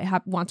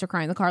want to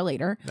cry in the car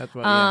later. That's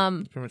what,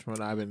 that's pretty much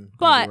what I've been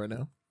going through right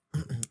now.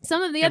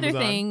 Some of the other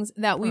things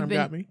that we've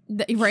been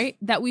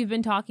that we've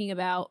been talking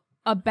about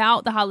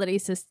the holiday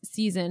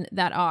season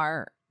that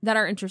are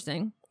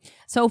interesting.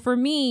 So for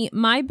me,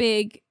 my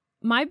big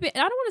I don't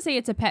want to say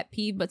it's a pet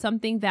peeve, but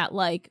something that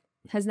like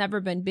has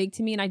never been big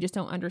to me and I just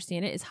don't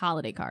understand it is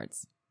holiday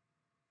cards.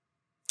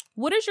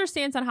 What is your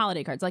stance on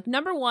holiday cards? Like,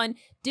 number one,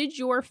 did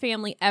your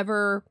family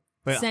ever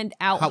send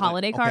out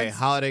holiday cards? Okay,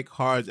 holiday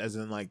cards as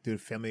in like the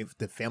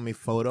family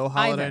photo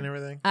holiday and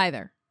everything?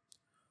 Either.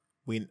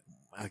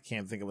 I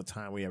can't think of a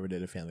time we ever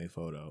did a family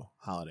photo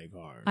holiday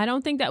card. I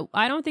don't think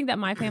that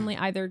my family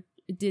either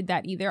did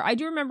that either. I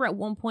do remember at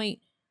one point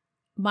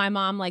my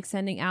mom like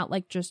sending out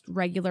like just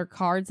regular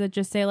cards that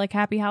just say like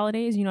happy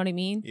holidays, you know what I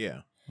mean?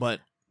 Yeah.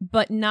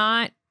 But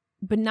not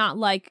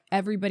like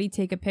everybody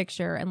take a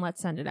picture and let's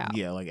send it out.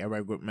 Yeah, like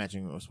everybody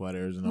matching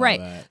sweaters and all right.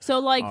 that. So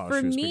like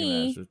for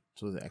me,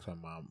 so ask my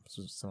mom.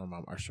 So some of my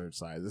mom our shirt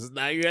size. This is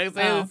not you guys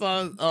saying this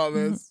on all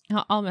this.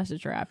 I'll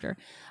message her after.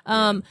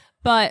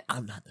 But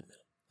I'm not the middle.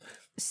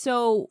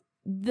 So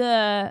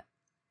the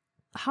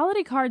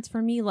holiday cards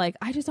for me, like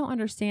I just don't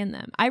understand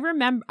them. I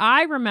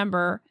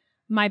remember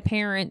my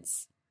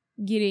parents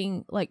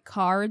getting like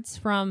cards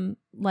from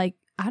like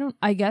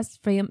I guess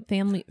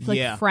family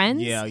like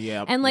friends.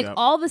 Yeah. And like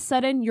all of a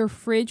sudden your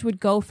fridge would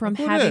go from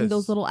having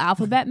those little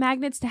alphabet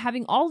magnets to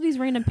having all these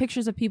random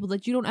pictures of people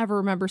that you don't ever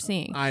remember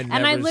seeing. And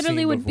I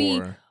literally would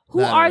be,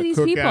 who are these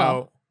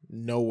people?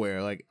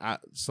 Nowhere. Like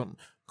some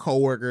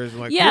coworkers,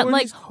 like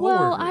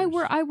well,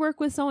 I work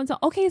with so and so.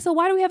 Okay, so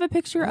why do we have a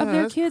picture of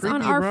their kids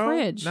on our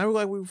fridge? Now we're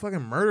like we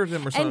fucking murdered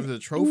them or something as a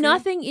trophy.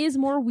 Nothing is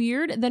more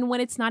weird than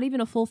when it's not even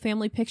a full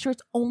family picture;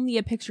 it's only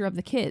a picture of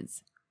the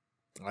kids.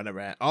 I never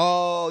had.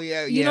 Oh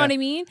yeah, you know what I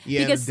mean?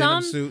 Yeah, because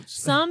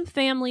some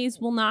families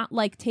will not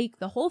like take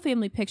the whole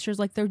family pictures,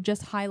 like they're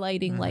just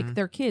highlighting like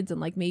their kids and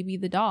like maybe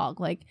the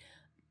dog, like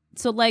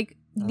so like.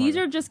 These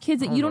are just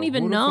kids that you don't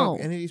even know.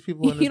 Any of these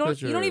people in this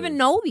picture you don't even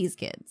know these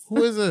kids.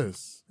 Who is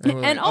this?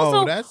 And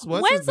also,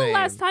 when's the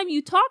last time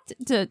you talked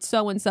to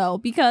so and so?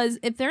 Because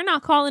if they're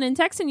not calling and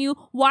texting you,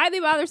 why they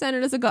bother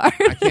sending us a card?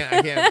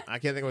 I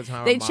can't think of a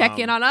time they check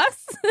in on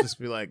us. Just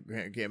be like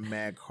get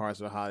mad cards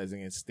for holidays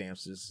and get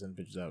stamps just to send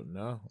pictures out.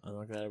 No, I don't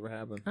think that ever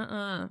happened.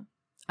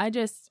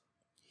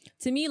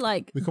 To me,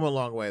 like we come a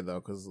long way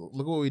though, because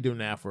look what we do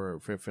now for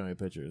family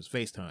pictures.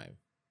 FaceTime.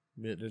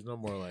 There's no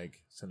more like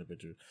sending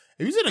pictures.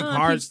 If you sending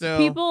cards still,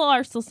 people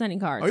are still sending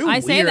cards. I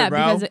say that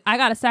bro? because I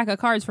got a stack of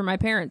cards for my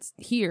parents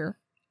here.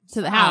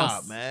 to the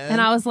house, man.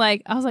 And I was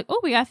like, oh,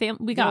 we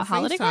got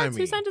holiday cards.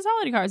 Who sent us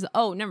holiday cards?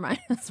 Oh, never mind.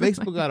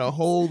 Facebook got a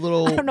whole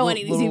little. I don't know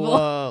any of these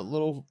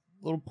people.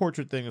 Little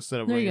portrait thing instead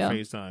of running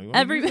FaceTime.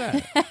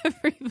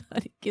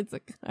 Everybody gets a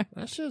card.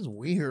 That shit's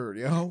weird,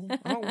 yo.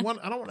 I don't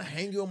want to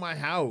hang you in my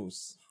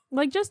house.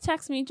 Like, just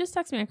text me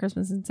on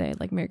Christmas and say,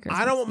 like, Merry Christmas.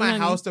 I don't want my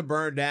house to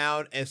burn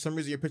down, and for some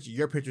reason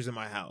your picture's in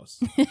my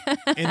house,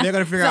 and they're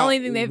gonna figure out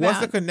what's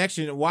the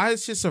connection. Why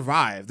does shit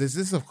survive? Is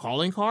this a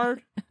calling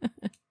card? Is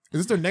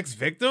this their next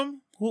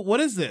victim? What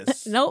is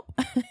this? Nope.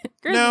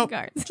 Christmas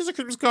cards. Just a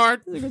Christmas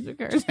card.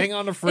 Just hang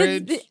on the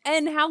fridge.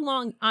 And how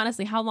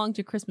long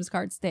do Christmas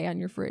cards stay on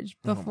your fridge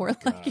before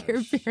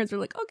your parents are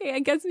like, okay, I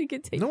guess we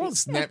could take No one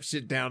snaps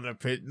shit down the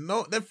pit.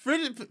 No, the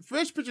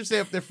fridge pictures stay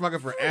up there fucking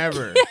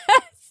forever.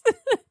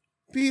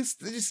 Yes.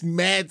 They're just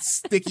mad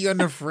sticky on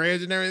the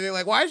fridge and everything.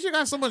 Like, why does you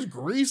got so much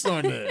grease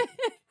on it?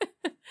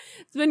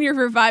 It's been here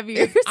for 5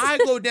 years. If I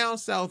go down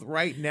south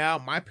right now,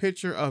 my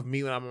picture of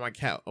me when I'm on my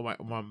couch,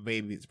 my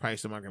baby, is probably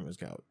still on my grandma's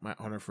couch,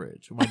 on her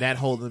fridge. My dad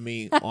holding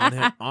me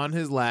on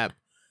his lap,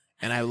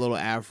 and I have a little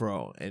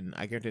afro, and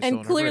I guarantee it's still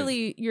on her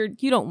clearly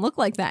you don't look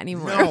like that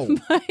anymore. No,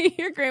 but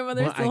your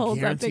grandmother still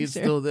holds that picture. It's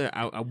still there.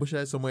 I wish I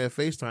had some way of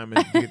FaceTime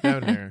and get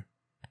down there.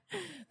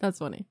 That's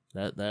funny.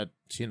 That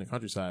she in the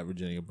countryside,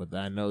 Virginia, but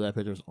I know that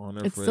picture's on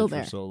her fridge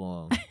for so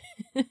long.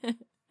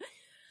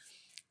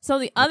 So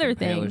the other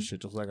thing,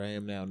 shit, just like I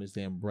am now in this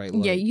damn bright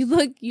light. Yeah, you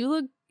look.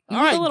 All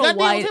right, a little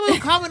white.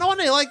 Comment on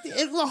it. Like,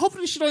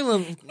 hopefully, she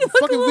don't even you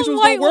fucking visuals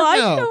don't work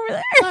now. Over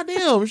there.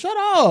 Goddamn, shut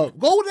up.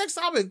 Go with the next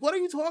topic. What are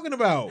you talking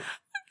about?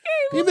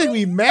 Okay, you make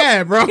me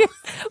mad, bro.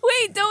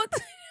 Wait, don't.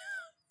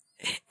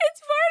 It's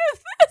part of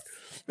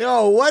this.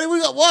 Yo, what do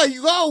we got? What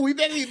you go? We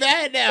make me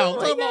mad now. I'm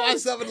talking about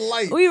myself in the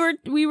light.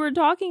 We were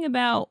talking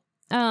about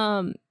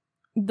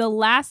the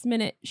last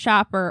minute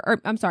shopper,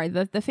 or I'm sorry,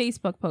 the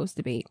Facebook post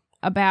debate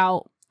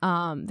about.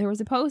 There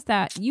was a post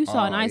that you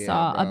saw and I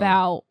saw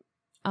about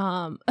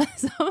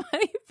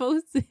somebody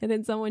posted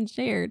and someone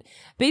shared.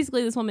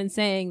 Basically, this woman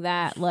saying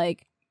that,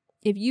 like,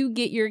 if you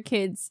get your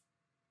kids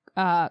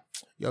turn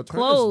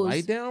clothes this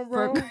light down,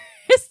 bro. for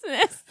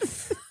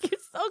Christmas, you're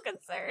so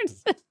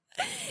concerned.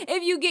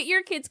 If you get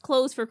your kids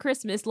clothes for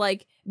Christmas,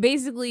 like,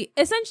 basically,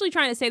 essentially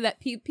trying to say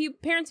that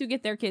parents who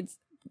get their kids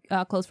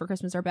clothes for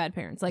Christmas are bad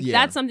parents. Like,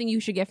 that's something you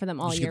should get for them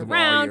all year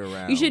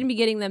round. You shouldn't be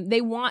getting them.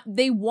 They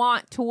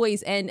want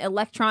toys and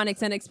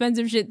electronics and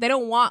expensive shit. They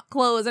don't want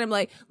clothes. And I'm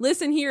like,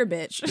 listen here,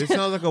 bitch. It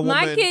sounds like a woman.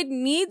 My kid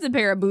needs a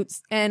pair of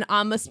boots, and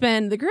I'm gonna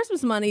spend the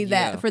Christmas money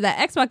for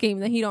that Xbox game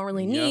that he don't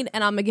really need,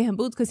 and I'm gonna get him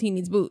boots because he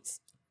needs boots.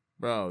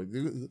 Bro,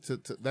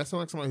 that sounds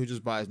like somebody who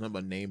just buys nothing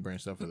but name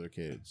brand stuff for their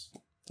kids.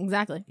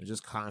 Exactly.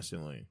 Just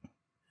constantly.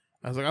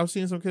 I was like, I was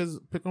seeing some kids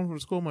pick them from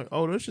school. I'm like,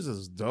 oh, this shit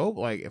is dope.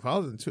 Like, if I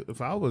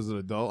was an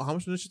adult, how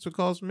much this shit would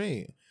cost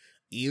me?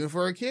 Even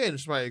for a kid,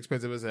 it's probably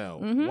expensive as hell.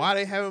 Mm-hmm. Why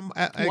they have them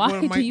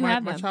going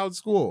to my child's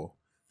school?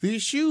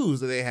 These shoes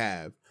that they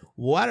have,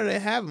 why do they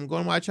have them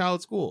going to my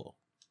child's school?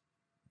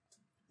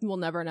 We'll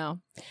never know.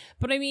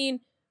 But I mean,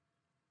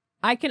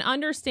 I can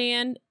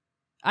understand,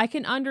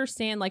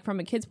 like, from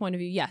a kid's point of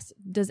view, yes.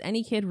 Does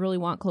any kid really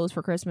want clothes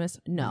for Christmas?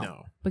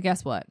 No. But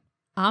guess what?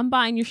 I'm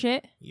buying your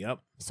shit. Yep.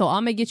 So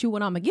I'm gonna get you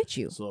what I'm gonna get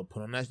you. So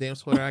put on that damn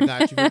sweater I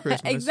got you for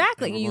Christmas.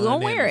 Exactly. You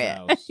gonna wear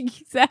it.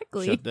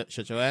 Exactly.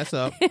 Shut your ass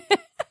up.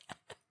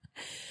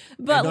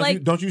 But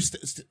like, don't you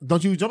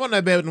jump on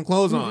that bed with them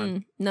clothes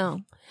on?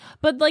 No.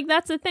 But like,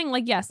 that's the thing.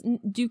 Like, yes,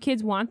 do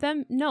kids want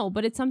them? No,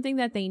 but it's something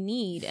that they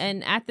need.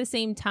 And at the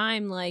same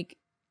time, like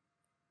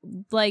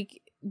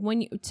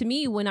when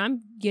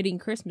I'm getting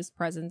Christmas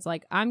presents,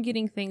 like, I'm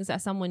getting things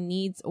that someone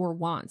needs or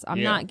wants.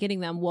 I'm not getting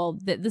them, well,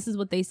 this is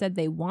what they said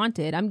they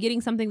wanted. I'm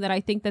getting something that I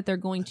think that they're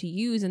going to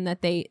use and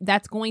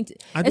that's going to,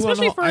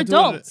 especially for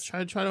adults.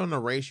 Try to on the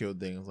ratio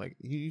thing. It's like,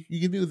 you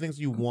give me the things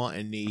you want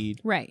and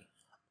need. Right.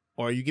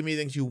 Or you give me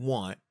the things you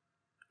want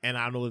and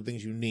I know the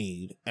things you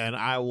need and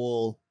I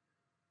will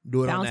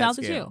do it balance on that out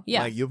scale. the two.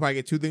 Yeah. Like, you'll probably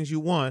get 2 things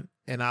you want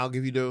and I'll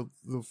give you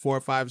the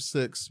 4, 5,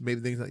 6, maybe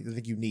things that you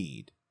think you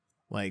need.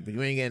 Like, but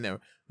you ain't getting there.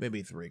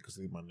 Maybe 3, because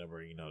my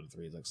number, the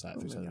 3 is like side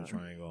 3 sides of the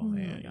triangle.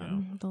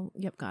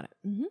 Yep, got it.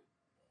 Mm-hmm.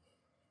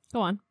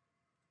 Go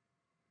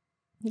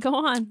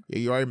on. Yeah,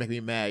 you already make me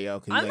mad,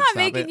 yo. I'm not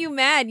making you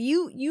mad.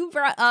 You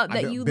brought up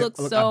that you look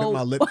so. I bit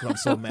my lip because I'm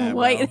so mad.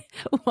 White,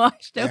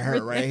 washed over. It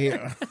hurt right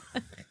here.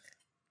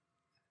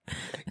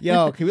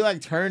 Yo, can we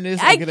like turn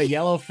this and get a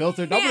yellow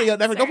filter? Don't put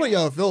a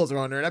yellow filter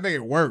on there. That make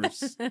it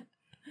worse.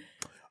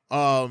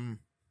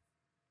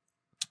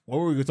 What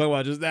were we talking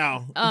about just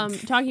now?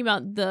 Talking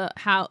about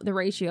the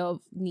ratio of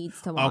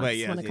needs to wants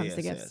when it comes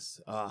to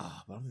gifts. But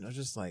I'm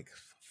just like,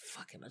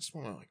 fucking, I just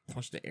want to like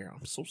punch the air.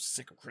 I'm so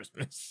sick of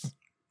Christmas.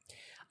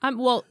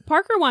 Well,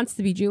 Parker wants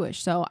to be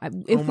Jewish, so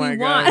if we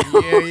want,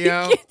 we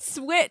can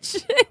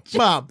switch.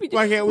 Mom,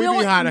 why can't we be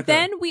Hanukkah?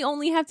 Then we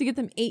only have to get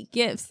them 8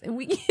 gifts, and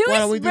we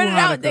spread it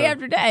out day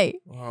after day.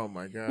 Oh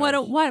my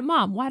god!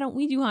 Mom? Why don't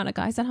we do Hanukkah?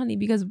 I said, honey,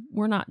 because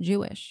we're not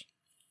Jewish.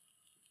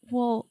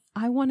 Well,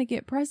 I want to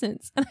get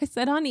presents, and I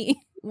said,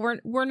 honey,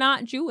 we're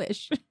not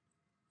Jewish.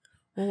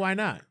 Well, why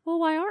not? Well,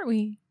 why aren't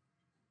we?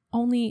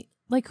 only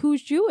like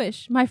who's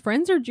Jewish? My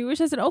friends are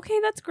Jewish. I said, okay,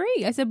 that's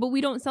great. I said, but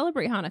we don't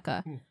celebrate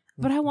Hanukkah.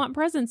 But I want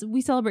presents.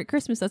 We celebrate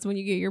Christmas. That's when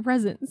you get your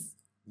presents.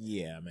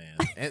 Yeah, man.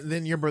 And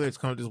then your birthday's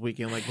coming this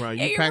weekend. Like, bro,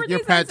 Yeah, you're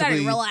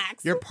practically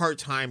relax. You're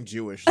part-time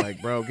Jewish. Like,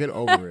 bro, get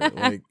over it.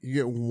 Like, you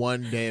get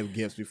one day of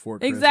gifts before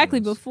Christmas. Exactly,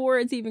 before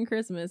it's even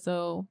Christmas.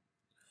 So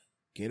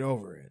get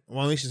over it.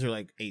 Well, at least you're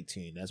like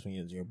 18. That's when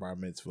your bar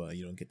mitzvah.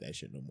 You don't get that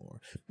shit no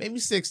more. Maybe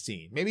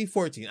 16. Maybe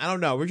 14. I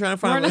don't know. We're trying to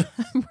find out.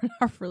 We're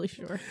not really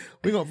sure.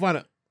 We're going to find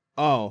out.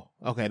 Oh,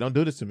 okay. Don't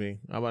do this to me.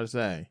 I'm about to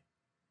say.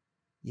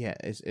 Yeah,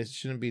 it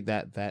shouldn't be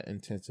that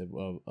intensive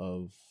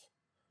of.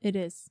 It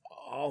is.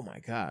 Oh my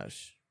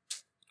gosh.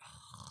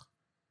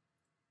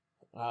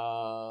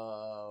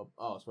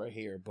 It's right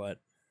here, but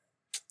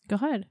go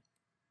ahead.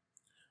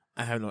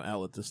 I have no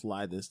outlet to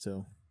slide this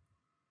to.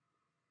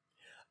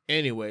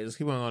 Anyway, let's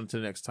keep on to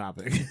the next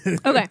topic.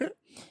 Okay.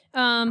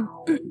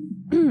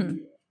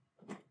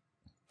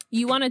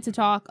 You wanted to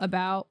talk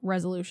about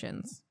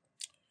resolutions.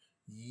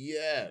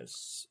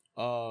 Yes.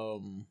 I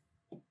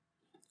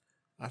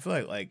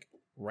feel like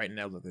right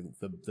now is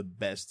the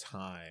best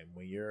time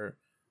when you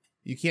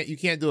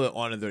can't do it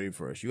on the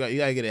 31st. You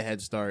gotta get a head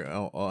start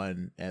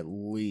on at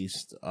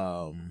least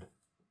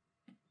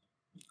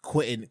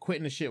quitting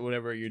the shit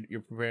whatever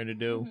you're preparing to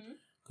do,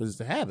 because it's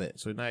a habit.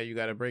 So now you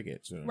gotta break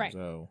it soon. Right.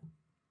 So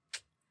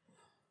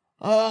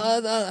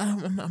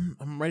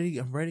I'm ready.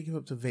 I'm ready to give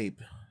up to vape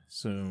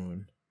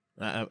soon.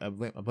 I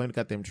blame the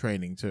goddamn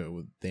training too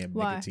with damn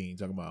nicotine.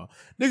 Talking about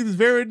niggas is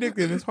very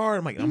addictive. It's hard.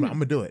 I'm like I'm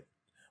gonna do it.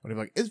 But they're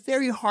like, it's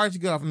very hard to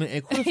get off.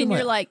 And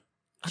you're like,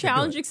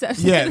 challenge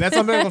accepted. Yeah, that's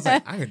something I was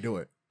like, I can do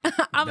it.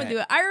 I'm gonna do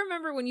it. I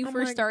remember when you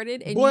first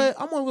started. And boy,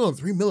 I'm only on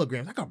 3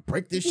 milligrams. I gotta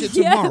break this shit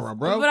tomorrow,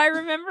 bro. But I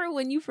remember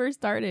when you first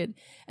started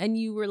and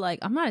you were like,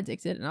 I'm not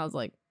addicted. And I was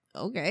like,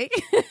 okay.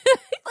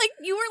 Like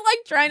you were like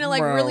trying to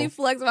like really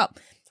flex about,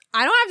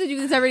 I don't have to do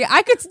this every day.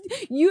 I could,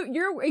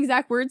 your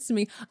exact words to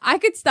me, I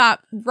could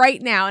stop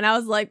right now. And I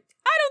was like,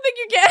 I don't think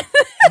you can.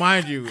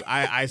 Mind you,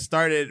 I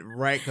started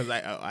right because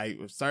I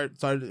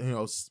started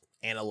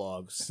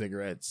analog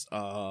cigarettes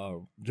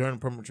during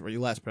your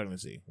last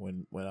pregnancy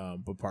when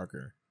with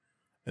Parker,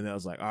 and then I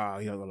was like, oh,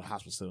 you gotta go to the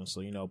hospital soon,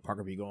 so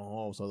Parker be going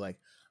home, so like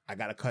I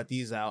gotta cut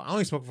these out. I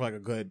only smoked for like a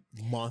good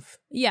month.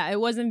 Yeah, it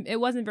wasn't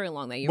very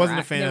long that you wasn't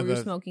a fan of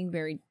smoking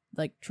very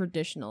like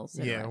traditional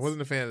cigarettes. Yeah, I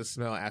wasn't a fan of the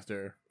smell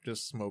after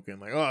just smoking.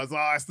 Like, I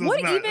still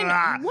what smell even?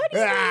 it. What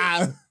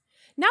even?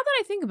 Now that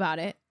I think about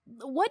it,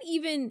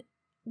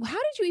 how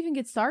did you even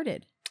get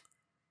started?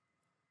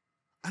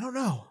 I don't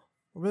know.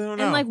 I really don't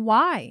know. And like,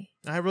 why?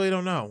 I really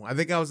don't know. I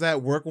think I was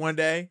at work one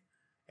day,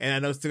 and I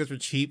know cigarettes were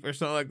cheap or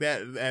something like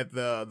that at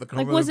the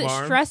like. Was it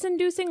stress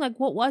inducing? Like,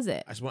 what was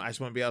it? I just want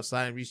to be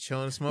outside and be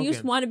chilling and smoking. You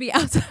just want to be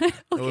outside. Okay.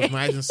 It was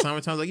nice in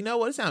summertime. I was like, you know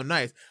what? It sounds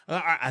nice.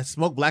 I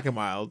smoke Black and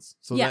Milds,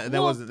 so that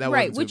wasn't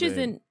right. Wasn't which too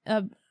isn't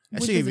that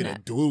shit even a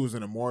doze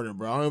in the morning,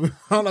 bro.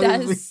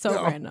 That is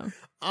so random.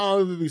 I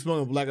don't even be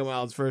smoking Black and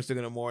Milds first thing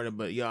in the morning,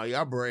 but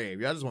y'all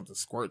brave. Y'all just want the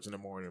squirts in the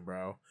morning,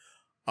 bro.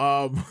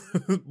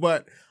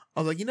 But I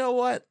was like, you know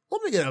what?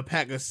 Let me get a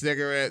pack of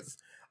cigarettes.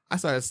 I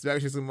started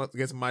smacking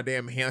against my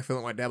damn hand. I feel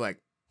like my dad like,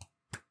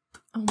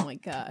 oh my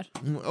God.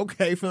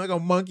 Okay, feel like a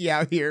monkey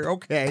out here.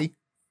 Okay.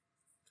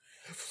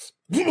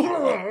 Shit,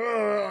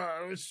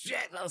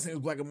 those things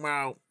Black and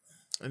Mild.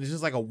 And it's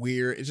just like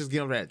it's just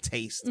getting over that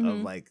taste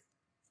of like,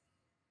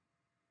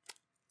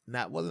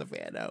 wasn't a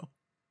fan though.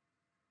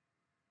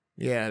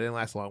 Yeah, it didn't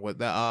last long. But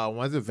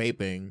was it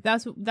vaping?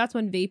 That's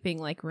when vaping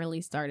like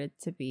really started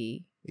to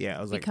be. Yeah,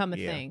 it was become a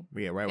thing.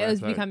 Yeah, right. It was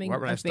becoming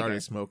right when I started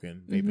bigger.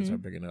 smoking, vaping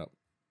started picking up.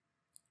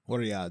 What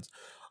are the odds?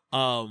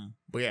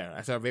 But yeah,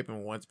 I started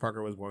vaping once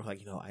Parker was born.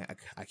 Like,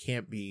 I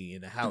can't be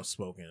in the house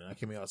smoking. I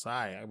can't be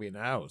outside. I can be in the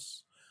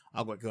house.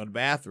 I'll go to the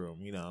bathroom,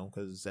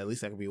 because at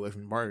least I can be away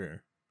from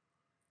Parker.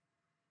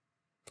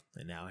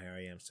 And now here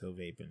I am still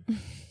vaping.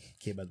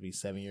 Kid about to be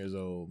 7 years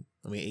old.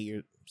 8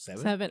 years.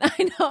 7? 7.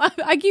 I know.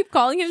 I keep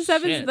calling him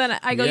 7. So then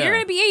I go, you're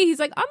gonna be 8. He's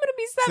like, I'm gonna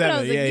be 7. I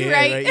was like, you're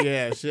right.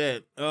 Yeah,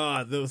 shit.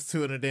 Oh, those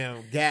two in a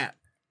damn gap.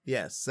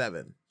 Yes,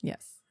 7.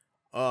 Yes.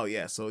 Oh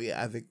yeah. So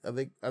yeah, I think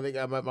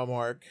I'm at my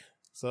mark.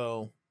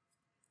 So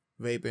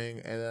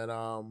vaping, and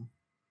then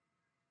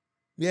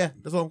yeah,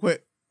 that's all I'm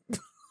quit.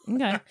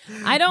 Okay.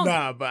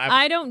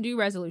 I don't do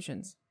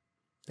resolutions.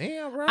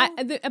 Damn, bro.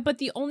 But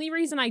the only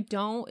reason I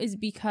don't is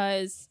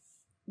because,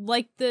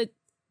 like,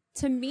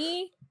 to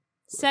me,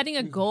 setting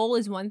a goal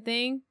is one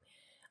thing.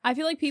 I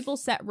feel like people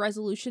set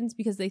resolutions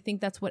because they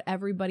think that's what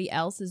everybody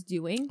else is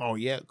doing. Oh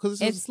yeah,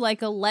 because it's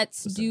like a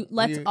let's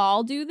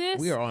all do this.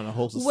 We are on a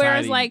whole society.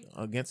 Whereas, like,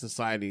 against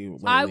society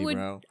lately,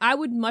 I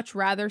would much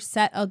rather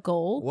set a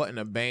goal. What in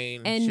a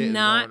bane and shit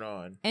not is going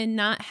on, and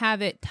not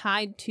have it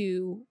tied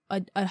to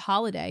a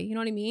holiday. You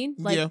know what I mean?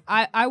 Like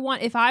I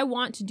want, if I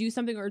want to do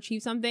something or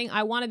achieve something,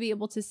 I want to be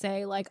able to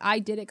say like, I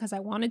did it because I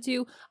wanted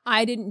to.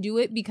 I didn't do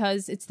it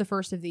because it's the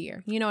first of the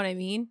year. You know what I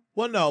mean?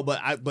 Well, no, but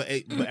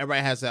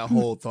everybody has that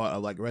whole thought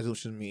of like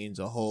resolution means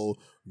a whole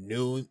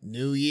new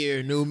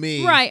year, new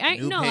me. Right. I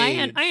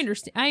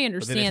understand. I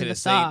understand the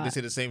thought. They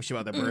say the same shit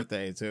about their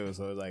birthday too.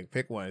 So it's like,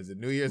 pick one. Is it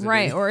New Year's?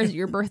 Right. Or is it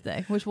your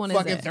birthday? Which one is it?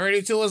 Fucking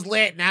 32 is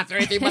lit. Now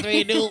 33 but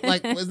 3 new.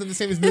 Like, wasn't it the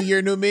same as New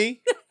Year, New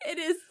Me? It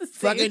is the same.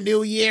 Fucking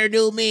New Year,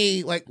 New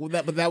Me. Like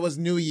that, but that was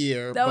New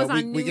Year. That was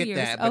on New Year's. We get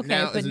that. But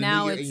now is it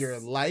New Year in your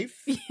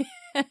life?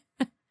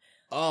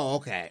 Oh,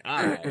 okay.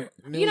 All right.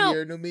 New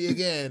Year, New Me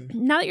again.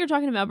 Now that you're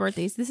talking about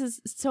birthdays, this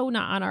is so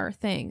not on our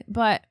thing,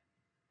 but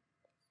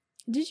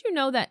did you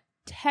know that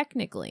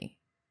technically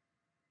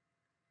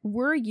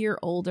we're a year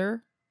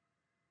older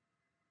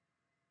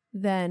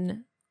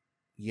than...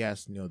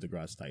 Yes, Neil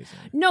deGrasse Tyson.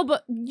 No,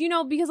 but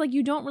because like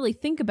you don't really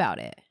think about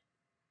it.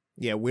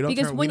 Yeah, we don't.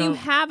 Because when you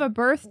have a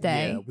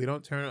birthday... Yeah, we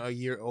don't turn a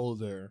year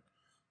older.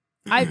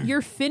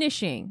 You're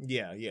finishing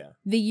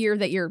the year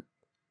that you're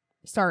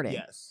starting.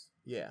 Yes.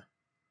 Yeah.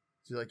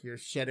 So like you're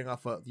shedding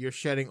off your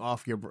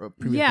previous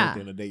birthday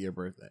on the day of your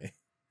birthday.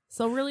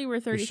 So really we're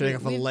 30. You're shedding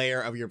off a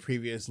layer of your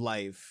previous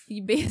life.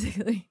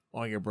 Basically.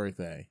 On your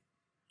birthday.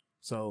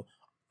 So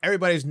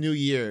everybody's new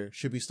year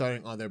should be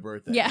starting on their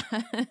birthday. Yeah.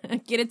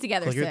 Get it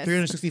together, sis. You're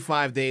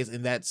 365 days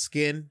and that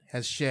skin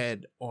has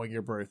shed on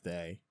your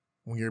birthday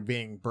when you're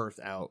being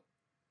birthed out.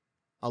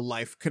 A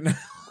life canal.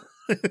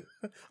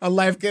 A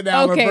life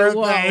canal okay,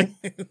 birthday.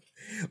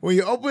 When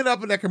you open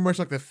up in that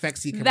commercial, like the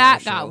Fexy commercial.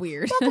 That got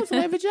weird. Welcome to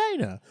my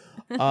vagina.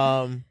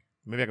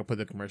 Maybe I can put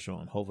the commercial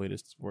on. Hopefully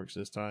this works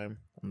this time.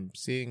 I'm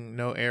seeing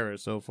no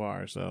errors so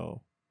far,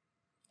 so.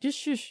 Just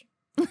shush.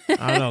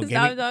 I don't know.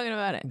 Stop talking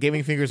about it.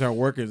 Gaming fingers are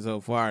working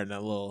so far and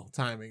that little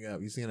timing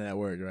up. You seen that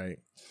word, right?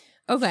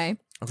 Okay.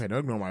 Okay, don't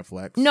ignore my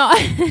flex. No.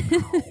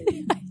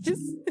 I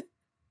just...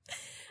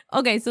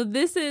 Okay, so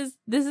this is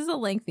a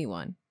lengthy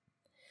one.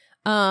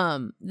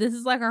 This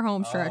is like our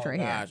home stretch right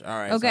here. All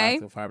right. Okay. So I have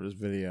to fire this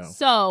video.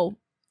 So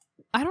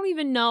I don't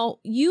even know.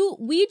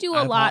 We do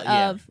a lot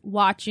of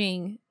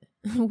watching.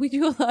 We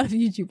do a lot of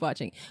YouTube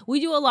watching. We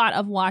do a lot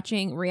of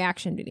watching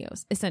reaction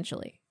videos,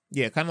 essentially.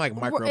 Yeah, kind of like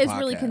micro is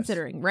really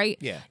considering, right?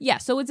 Yeah. Yeah.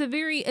 So it's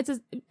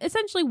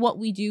essentially what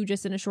we do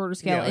just in a shorter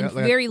scale and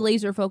very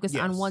laser focused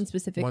on one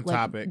specific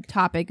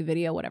topic,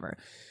 video, whatever.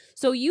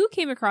 So you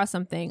came across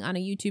something on a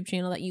YouTube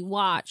channel that you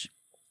watch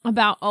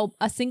about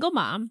a single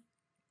mom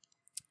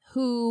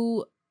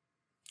who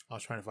I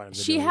was trying to find a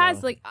video. She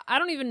has like, I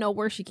don't even know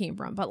where she came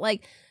from, but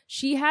like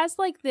she has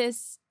like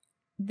this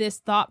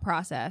thought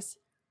process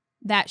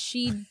that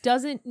she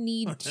doesn't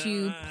need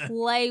to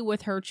play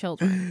with her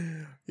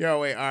children. Yo,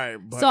 wait, all right.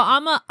 But, so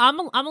I'm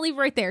gonna leave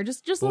right there.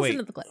 Just listen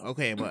to the clip.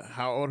 Okay, but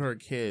how old her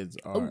kids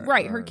are?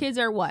 Right, her kids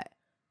are what?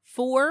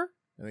 4?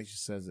 I think she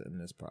says it in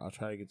this part. I'll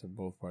try to get to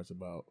both parts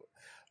about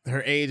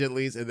her age at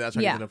least, and then I'll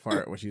try to get to the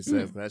part where she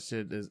says that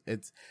shit is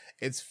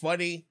it's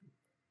funny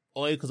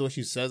only because of what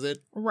she says it.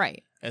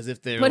 Right. As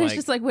if they're But it's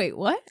just like, wait,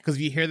 what? Because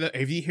if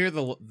you hear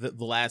the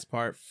last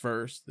part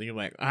first, then you're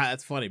like,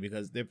 that's funny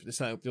because they're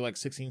like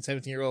 16,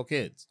 17-year-old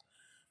kids.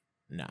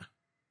 Nah.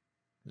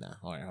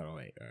 All right, hold on,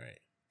 wait. All right.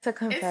 To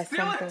confess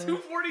something. It's still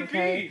at 240p.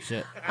 Okay?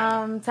 Shit.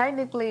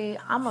 Technically,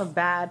 I'm a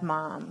bad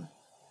mom.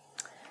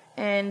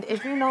 And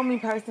if you know me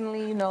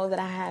personally, you know that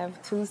I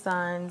have 2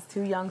 sons,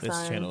 2 young sons.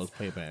 This channel is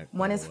playback.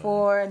 One is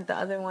 4, the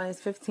other one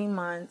is 15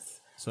 months.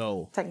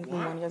 So technically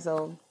 1 year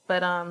old.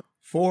 But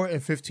 4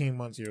 and 15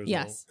 months old.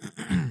 Yes.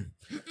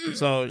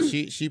 So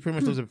she pretty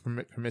much lives a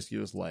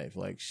promiscuous life.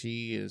 Like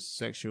she is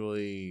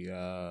sexually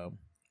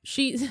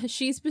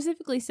she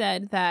specifically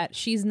said that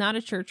she's not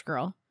a church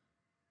girl.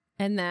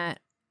 And that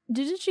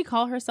didn't she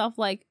call herself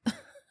like a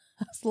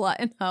slut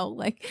and hoe?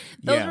 Like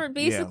those were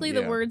basically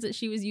the words that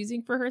she was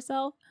using for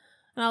herself.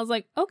 And I was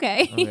like,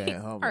 okay.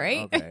 All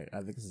right. Okay. I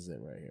think this is it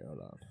right here.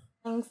 Hold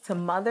on. To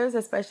mothers,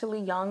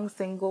 especially young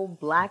single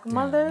black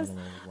mothers,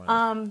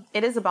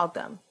 it is about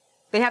them.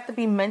 They have to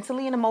be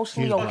mentally and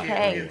emotionally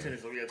okay.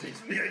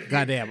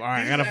 Goddamn! All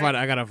right,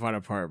 I gotta find a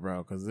part,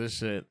 bro, because this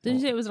shit. Didn't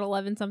you say it was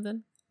 11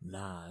 something?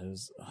 Nah, it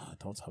was.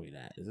 Don't tell me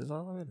that. Is this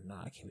all 11?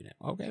 Nah, it can't be that.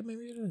 Okay,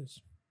 maybe it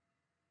is.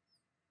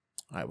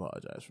 I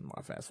apologize for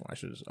my fast one. I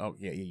should just. Oh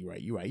yeah, you're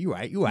right. You right.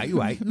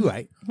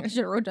 I should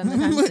have wrote down the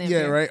timestamp.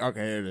 Yeah, right. Okay,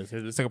 here it is.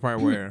 Here's the second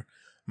part where,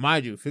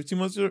 mind you, 15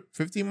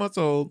 months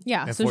old.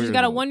 Yeah, so she's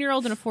got a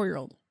 1-year-old and a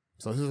 4-year-old.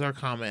 So this is her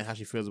comment how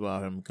she feels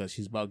about him because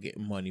she's about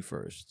getting money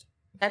first.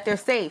 That they're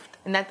safe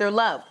and that they're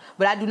loved,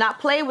 but I do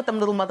not play with them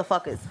little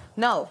motherfuckers.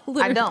 No,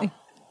 literally. I don't.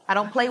 I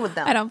don't play with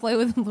them. I don't play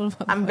with them little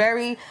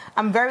motherfuckers.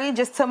 I'm very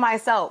just to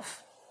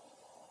myself.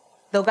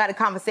 They'll got a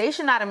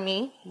conversation out of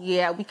me.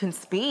 Yeah, we can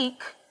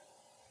speak.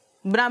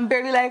 But I'm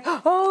very like,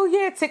 oh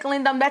yeah,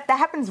 tickling them. That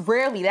happens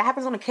rarely. That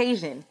happens on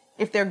occasion.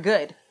 If they're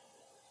good.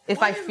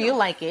 If I feel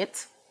like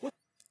it.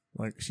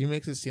 Like she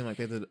makes it seem like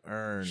they did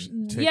earn.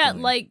 Yeah,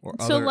 like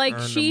so like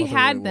she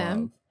had them.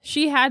 Love.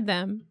 She had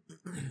them.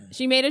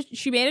 She made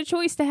a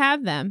choice to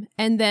have them,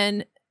 and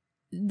then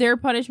their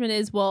punishment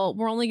is, well,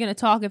 we're only going to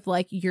talk if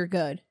like you're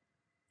good.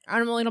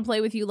 I'm only going to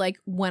play with you like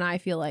when I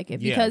feel like it.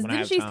 Because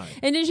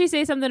didn't she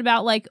say something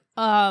about like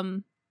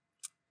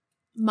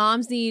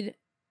moms need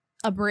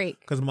a break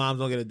because moms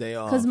don't get a day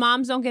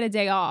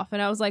off.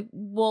 And I was like,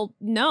 well,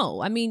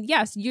 no. I mean,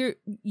 yes,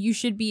 you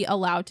should be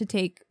allowed to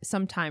take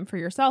some time for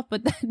yourself,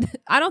 but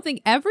I don't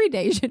think every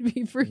day should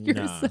be for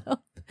yourself.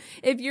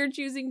 If you're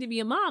choosing to be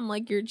a mom,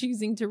 like you're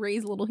choosing to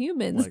raise little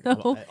humans.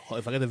 Like, so.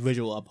 If I get the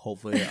visual up,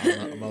 hopefully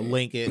I'm gonna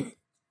link it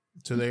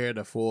to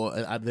the full.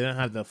 I didn't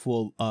have the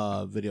full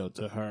video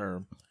to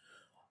her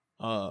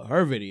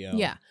video.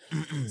 Yeah.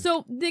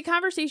 So the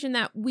conversation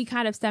that we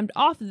kind of stemmed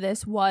off of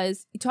this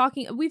was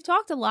we've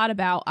talked a lot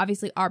about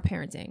obviously our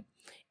parenting,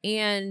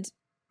 and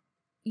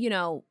you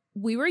know,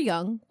 we were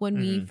young when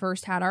we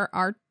first had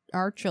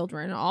our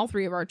children, all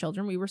three of our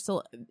children. We were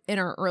still in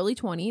our early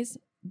 20s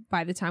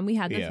by the time we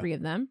had the three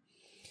of them.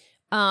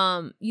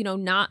 You know,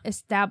 not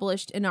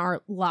established in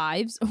our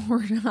lives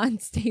or on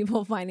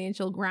stable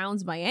financial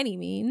grounds by any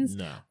means.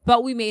 No.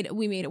 But we made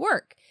it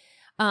work.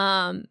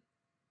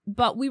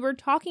 But we were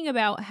talking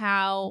about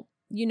how,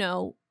 you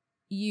know,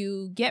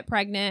 you get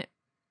pregnant,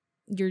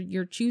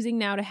 you're choosing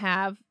now to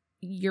have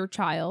your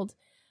child,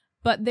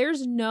 but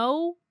there's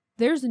no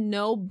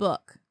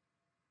book.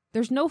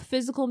 There's no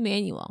physical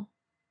manual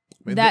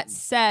that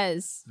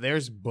says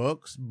there's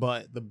books,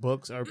 but the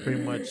books are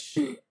pretty much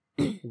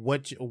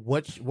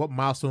what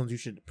milestones you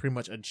should pretty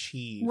much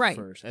achieve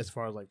first, as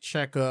far as like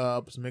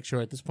checkups. Make sure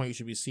at this point you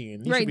should be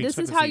seeing. This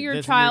is how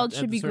your child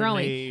should be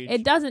growing. Age.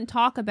 It doesn't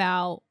talk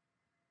about,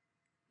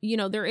 you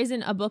know, there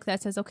isn't a book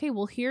that says, okay,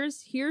 well,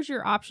 here's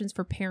your options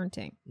for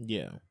parenting.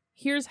 Yeah.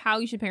 Here's how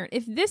you should parent.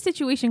 If this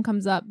situation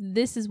comes up,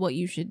 this is what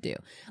you should do.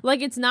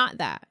 Like, it's not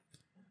that.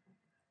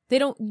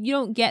 You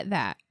don't get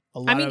that.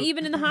 I mean,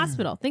 even in the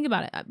hospital, think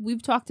about it.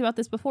 We've talked about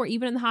this before.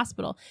 Even in the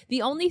hospital,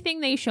 the only thing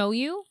they show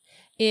you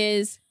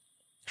is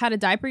how to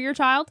diaper your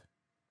child,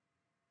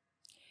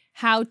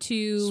 how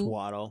to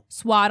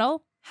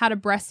swaddle, how to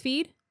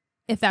breastfeed,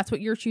 if that's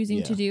what you're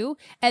choosing to do.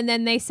 And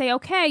then they say,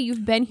 okay,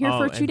 you've been here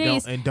for 2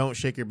 days. Don't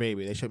shake your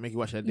baby. They should make you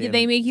watch that.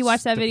 They make you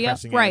watch that video.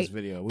 Right.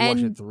 Video. We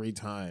watched it 3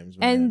 times.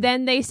 Man. And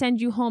then they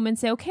send you home and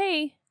say,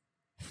 okay,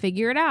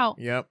 figure it out.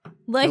 Yep.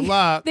 Like, good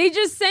luck. They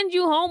just send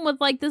you home with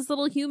like this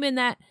little human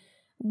that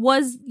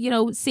was, you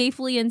know,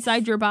 safely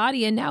inside your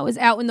body and now is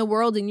out in the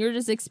world, and you're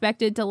just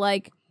expected to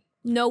like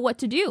know what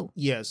to do.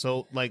 Yeah.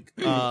 So like,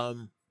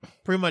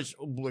 pretty much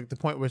like the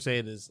point we're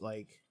saying is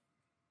like,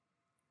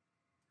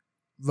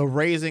 the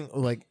raising,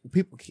 like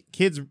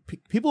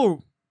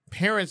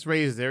parents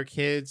raise their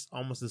kids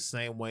almost the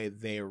same way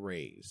they're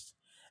raised.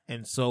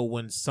 And so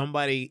when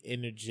somebody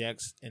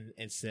interjects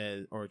and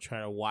says, or try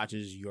to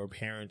watches your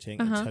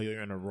parenting and tell you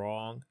you're in the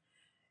wrong,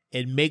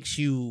 it makes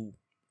you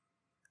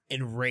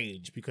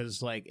enraged, because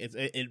it's like,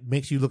 it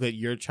makes you look at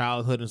your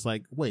childhood and it's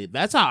like, wait,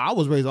 that's how I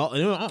was raised.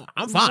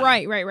 I'm fine.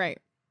 Right.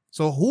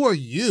 So who are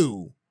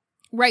you?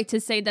 Right. To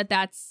say that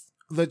that's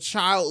this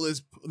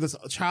childless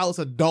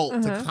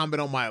adult to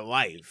comment on my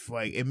life.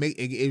 Like it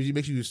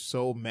makes you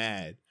so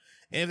mad.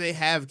 And if they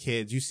have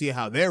kids, you see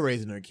how they're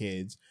raising their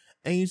kids,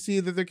 and you see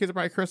that their kids are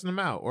probably cursing them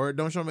out or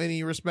don't show them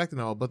any respect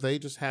and all, but they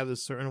just have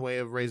this certain way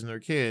of raising their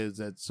kids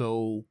that's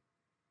so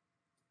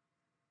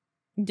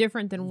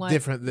different than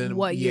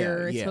what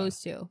you're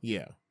exposed to.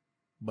 Yeah.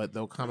 But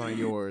they'll comment on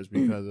yours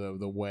because of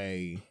the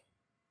way,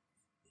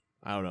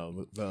 I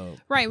don't know,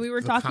 right. We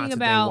were talking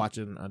about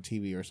watching on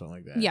TV or something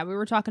like that. Yeah, we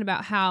were talking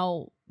about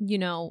how, you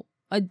know,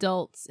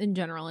 adults in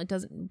general, it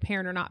doesn't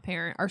parent or not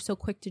parent, are so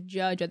quick to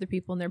judge other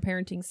people and their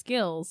parenting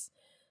skills,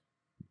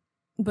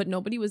 but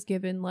nobody was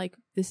given like,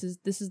 this is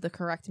the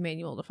correct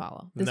manual to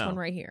follow. This one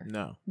right here.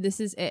 No, this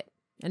is it.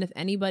 And if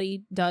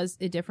anybody does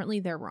it differently,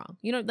 they're wrong.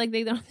 You know, like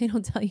they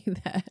don't tell you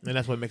that. And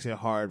that's what makes it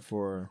hard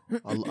for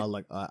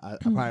probably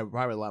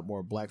a lot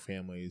more Black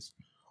families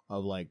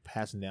of like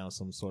passing down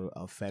some sort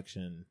of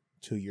affection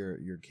to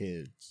your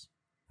kids,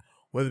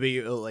 whether it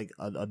be like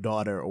a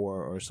daughter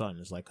or son.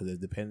 It's like, because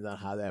it depends on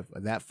how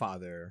that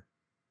father,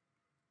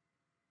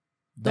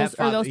 those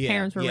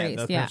parents were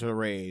raised. Parents were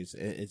raised.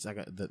 It's like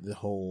the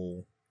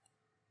whole,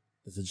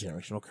 it's a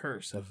generational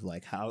curse of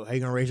like how you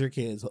gonna raise your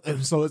kids.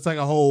 And so it's like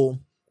a whole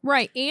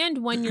right.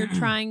 And when you're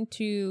trying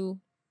to,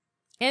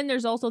 and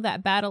there's also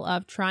that battle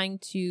of trying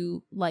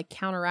to like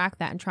counteract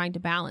that and trying to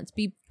balance,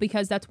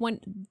 because that's when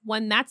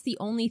that's the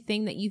only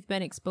thing that you've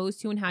been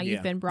exposed to and how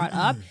you've been brought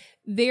up.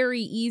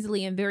 Very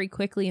easily and very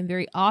quickly and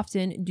very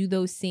often do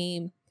those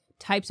same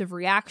types of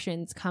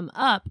reactions come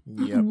up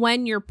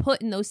when you're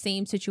put in those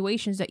same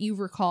situations that you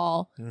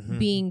recall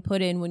being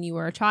put in when you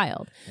were a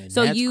child. And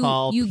so that's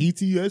called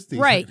PTSD.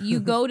 Right. You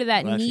go to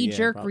that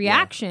knee-jerk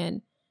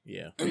reaction.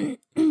 Yeah.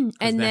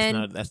 And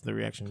then that's the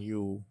reaction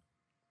you...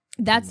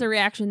 That's the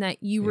reaction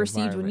that you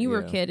received when you were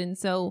a kid. And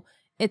so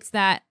it's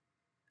that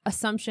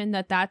assumption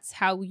that that's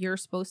how you're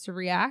supposed to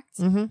react.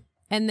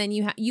 And then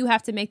you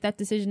have to make that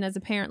decision as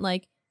a parent,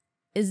 like,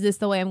 is this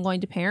the way I'm going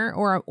to parent,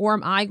 or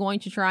am I going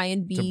to try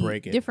and be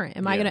different?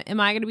 Am I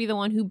gonna be the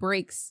one who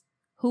breaks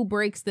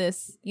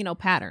this, you know,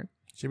 pattern?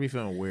 Should be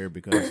feeling weird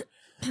because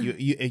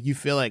you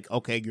feel like,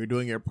 okay, you're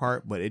doing your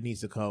part, but it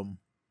needs to come.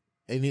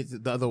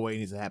 The other way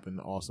needs to happen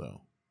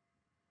also.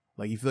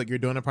 Like you feel like you're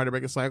doing a part to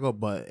break a cycle,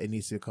 but it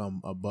needs to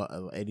come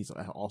above. It needs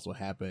to also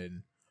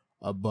happen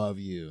above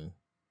you.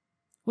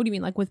 What do you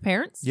mean, like with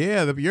parents?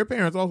 Yeah, your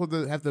parents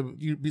also have to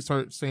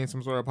start saying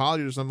some sort of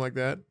apology or something like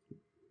that,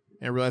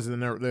 and realizing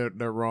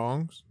their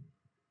wrongs.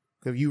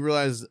 Because if you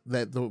realize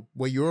that the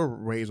way you were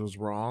raised was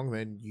wrong,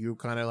 then you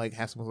kind of like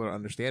have some sort of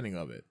understanding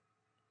of it,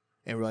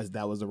 and realize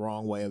that was the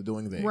wrong way of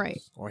doing things,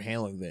 right, or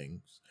handling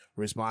things,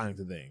 responding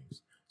to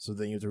things. So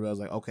then you have to realize,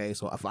 like, okay,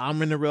 so if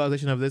I'm in the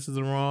realization of this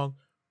isn't wrong,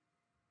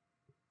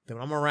 then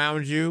when I'm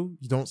around you,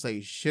 you don't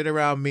say shit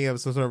around me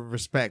of some sort of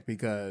respect,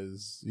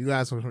 because you guys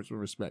have some sort of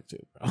respect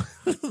too, bro.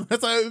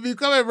 That's why if you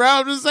come in, bro,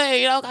 I'm just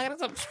saying,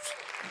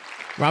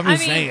 I'm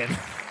just saying.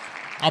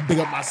 I'll big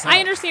up myself.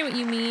 I understand what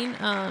you mean.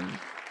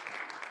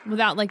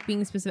 Without like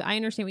being specific, I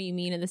understand what you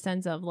mean in the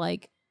sense of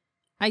like,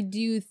 I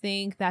do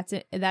think that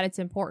it's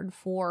important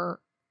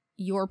for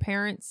your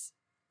parents.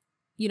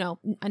 You know,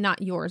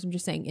 not yours. I'm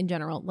just saying in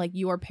general, like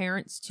your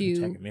parents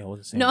to.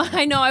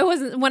 I know. I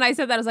wasn't when I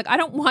said that. I was like, I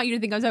don't want you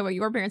to think I'm talking about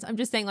your parents. I'm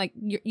just saying, like,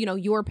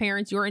 your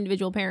parents, your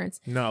individual parents.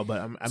 No,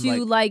 but I'm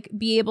to like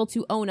be able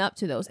to own up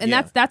to those, and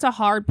that's a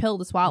hard pill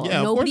to swallow.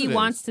 Yeah, nobody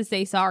wants to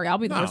say sorry. I'll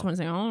be the first one to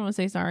say, I don't want to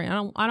say sorry. I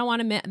don't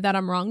want to admit that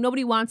I'm wrong.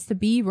 Nobody wants to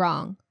be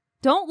wrong.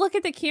 Don't look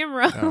at the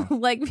camera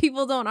like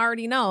people don't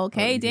already know.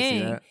 Okay,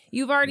 dang,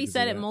 you've already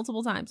said it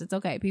multiple times. It's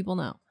okay. People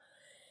know.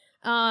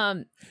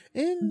 But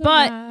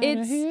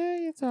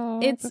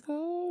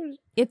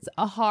it's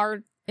a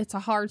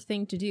hard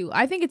thing to do.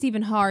 I think it's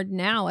even hard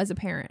now as a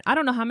parent. I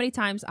don't know how many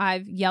times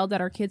I've yelled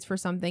at our kids for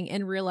something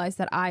and realized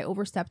that I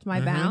overstepped my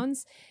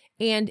bounds,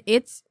 and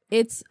it's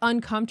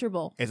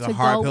uncomfortable. It's a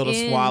hard pill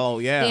to swallow,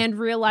 and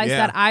realize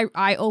that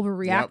I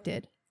overreacted.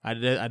 Yep. I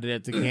did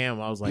it to Cam.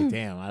 I was like,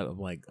 damn.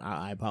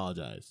 I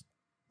apologize,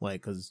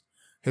 like, because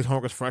his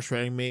homework was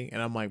frustrating me,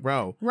 and I'm like,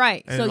 bro,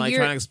 right? And so like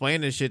trying to explain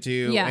this shit to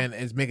you, and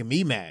it's making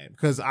me mad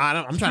because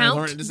I'm trying to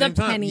learn it at the same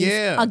time.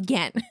 Yeah,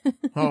 again.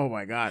 Oh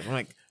my god, I'm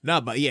like, no,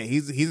 but yeah,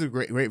 he's a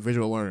great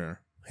visual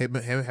learner. Him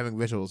having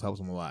visuals helps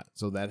him a lot,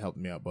 so that helped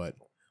me out. But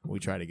we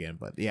tried again.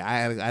 But yeah, I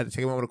had to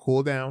take a moment to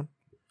cool down.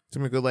 It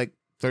took me a good like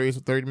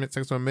 30 minutes,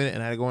 to a minute,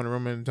 and I had to go in the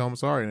room and tell him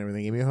sorry and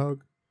everything. Give me a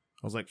hug.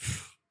 I was like,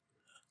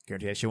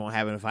 guarantee that shit won't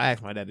happen if I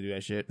ask my dad to do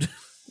that shit.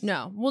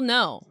 No, well,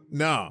 no,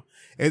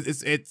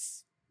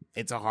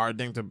 it's a hard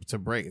thing to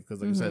break,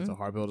 because like I said, it's a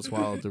hard pill to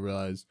swallow to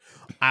realize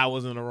I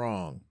was in the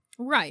wrong.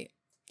 Right.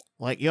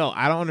 Like, yo,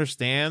 I don't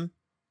understand.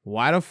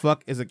 Why the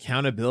fuck is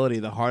accountability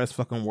the hardest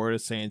fucking word to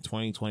say in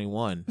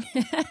 2021?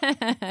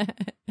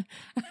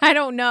 I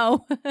don't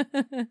know.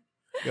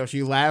 Yo,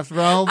 she laughed,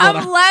 bro.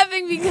 I'm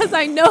laughing because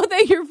I know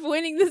that you're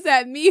pointing this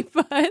at me,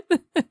 but...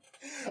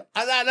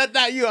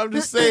 not you. I'm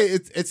just saying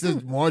it's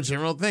a more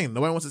general thing.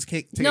 Nobody wants to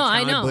take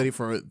accountability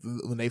for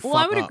when they fuck up.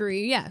 Well, I would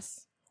agree,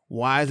 yes.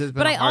 Why has this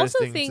been the hardest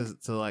thing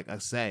to like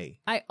say?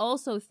 I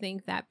also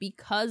think that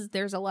because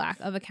there's a lack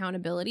of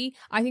accountability,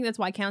 I think that's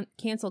why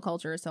cancel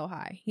culture is so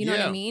high. You know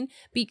what I mean?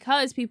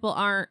 Because people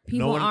aren't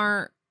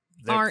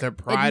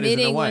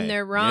admitting when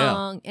they're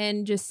wrong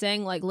and just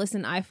saying like,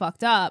 "Listen, I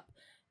fucked up."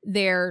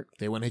 They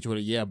want to hit you with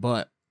a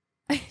but.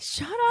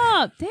 Shut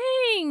up.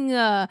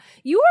 Dang.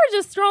 You are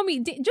just throwing me.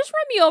 Just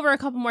run me over a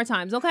couple more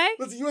times, okay?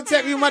 Listen, you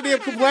attack me with my damn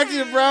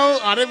complexion, bro.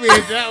 I didn't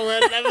mean that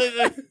one.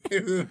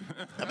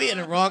 I be in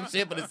the wrong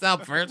shit, but it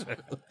sounds personal.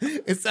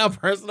 It sounds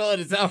personal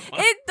and it sounds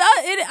fun. It does.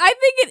 I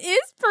think it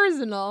is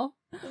personal.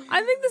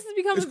 I think this has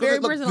become a very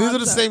personal These episode. are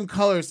the same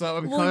colors, so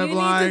I'm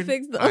colorblind. You need to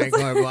fix those. I ain't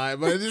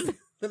colorblind, but it's just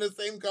the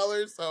same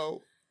colors,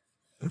 so.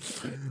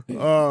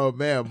 Oh,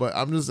 man. But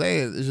I'm just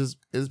saying,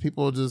 it's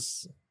people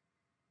just...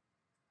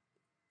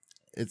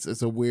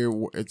 It's a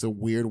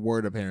weird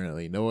word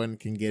apparently. No one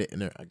can get it in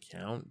their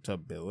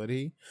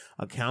accountability.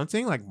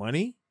 Accounting, like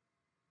money?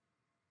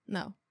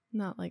 No,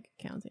 not like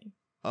accounting.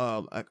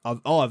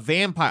 A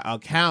vampire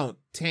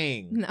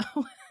accounting.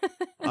 No.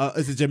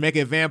 It's a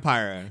Jamaican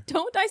vampire.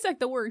 Don't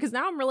dissect the word, because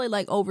now I'm really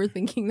like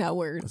overthinking that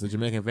word. It's a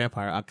Jamaican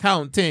vampire.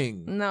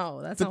 Accounting.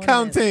 No, that's not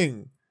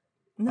accounting.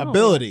 No.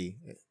 Ability.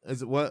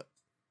 Is it what?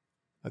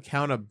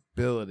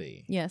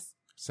 Accountability. Yes.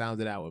 Sound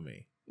it out with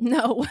me.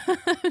 No,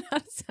 I'm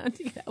not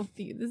sounding it out with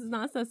you. This is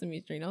not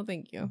Sesame Street. No,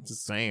 thank you.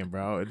 Just saying,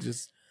 bro.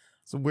 It's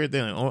a weird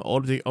thing.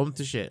 Own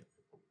to shit.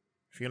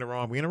 If you're in the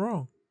wrong, be in the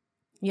wrong.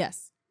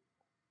 Yes.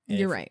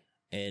 You're right.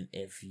 And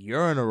if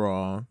you're in the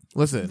wrong,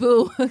 listen.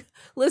 Boo.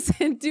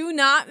 Listen, do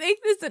not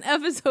make this an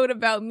episode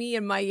about me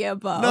and my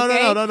yabba. No,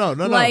 okay?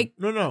 No. Like,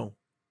 no.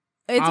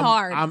 It's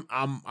hard.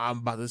 I'm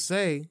about to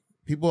say,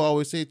 people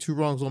always say 2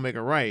 wrongs don't make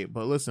a right,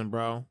 but listen,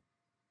 bro.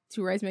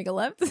 2 rights make a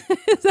left? Is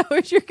that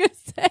what you're gonna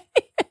say?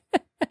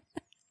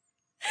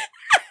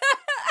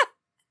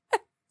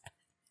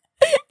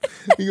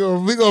 We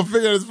gonna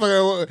figure this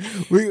fucking.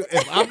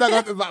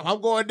 If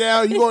I'm going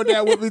down, you going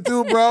down with me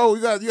too, bro.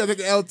 You gotta take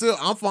an L too.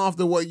 I'm falling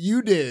after what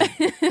you did.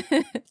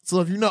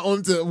 So if you're not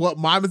on to what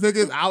my mistake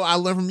is, I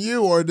learn from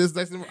you, or this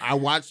next time I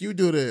watch you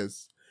do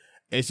this.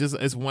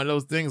 It's one of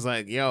those things.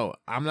 Like, yo,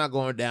 I'm not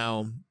going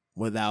down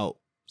without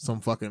some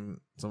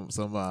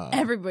some.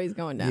 Everybody's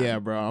going down. Yeah,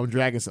 bro. I'm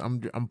dragging.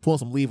 I'm pulling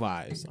some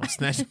Levi's. I'm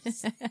snatching.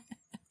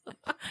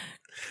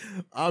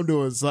 I'm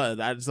doing something.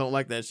 I just don't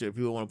like that shit.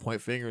 People want to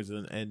point fingers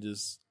and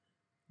just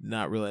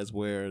not realize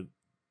where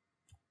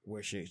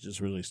shit just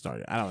really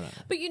started. I don't know.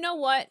 But you know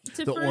what?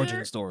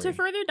 Origin story. To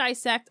further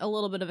dissect a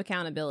little bit of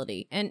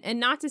accountability, and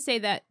not to say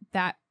that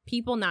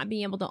people not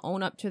being able to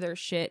own up to their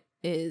shit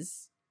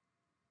is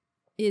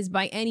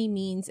by any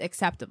means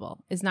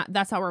acceptable.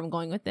 That's how I'm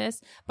going with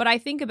this. But I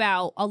think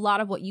about a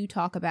lot of what you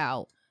talk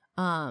about,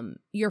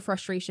 your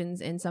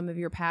frustrations in some of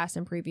your past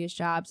and previous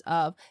jobs,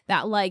 of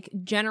that like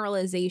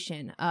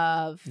generalization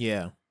of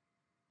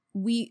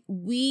we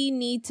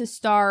need to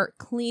start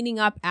cleaning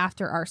up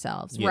after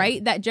ourselves,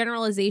 right? That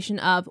generalization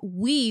of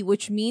we,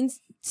 which means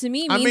to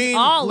me means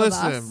all of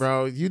us. Listen,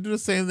 bro, you do the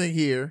same thing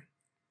here.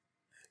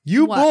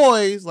 You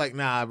boys, like,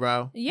 nah,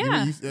 bro.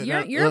 Yeah,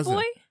 you're a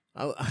boy.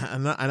 I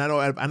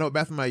know what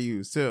bathroom I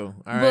use too.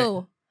 All right.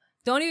 Boo.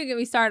 Don't even get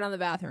me started on the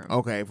bathroom.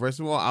 Okay, first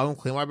of all, I don't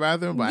clean my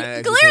bathroom, but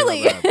I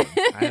clearly I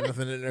had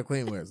nothing in there to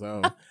clean with,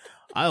 so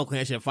I don't clean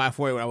that shit at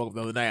 5:40 when I woke up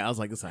the other night. I was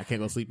like, listen, I can't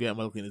go sleep yet. I'm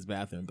gonna clean this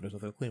bathroom, but there's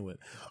nothing to clean with.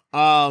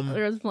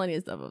 There's plenty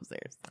of stuff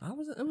upstairs.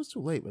 It was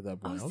too late at that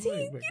point. You know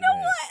what?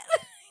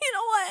 You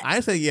know what? I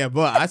didn't say yeah,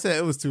 but I said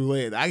it was too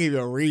late. I gave you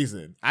a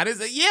reason. I didn't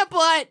say yeah,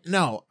 but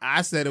no.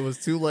 I said it was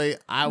too late.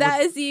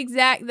 That is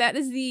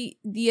the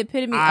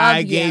epitome of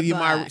I gave you but.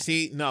 my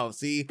see.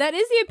 That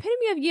is the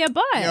epitome of yeah,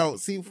 but. Yo,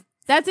 see.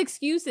 That's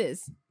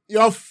excuses.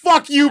 Yo,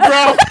 fuck you,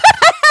 bro.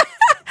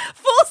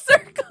 Full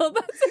circle.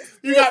 That's excuses.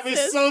 You got me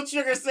so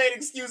triggered saying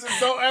excuses.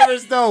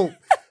 Don't.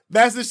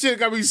 That's the shit that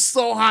got me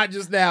so hot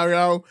just now,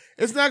 yo.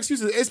 It's not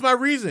excuses. It's my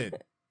reason.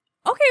 Okay,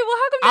 well,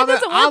 how come that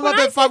doesn't work when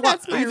I say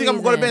that's my You think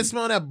I'm going to bed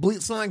smelling that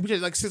bleach, smelling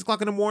like 6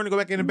 o'clock in the morning, go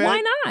back into bed?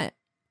 Why not?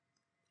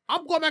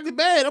 I'm going back to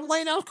bed. I'm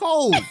laying out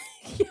cold.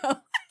 Yo.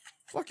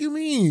 Fuck you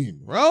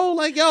mean, bro?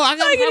 Like, yo, I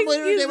got to come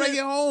later today when I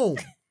get home.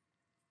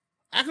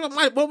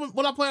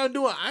 What I plan on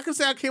doing? I can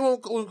say I came home,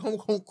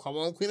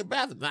 clean the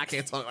bathroom. I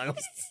can't talk like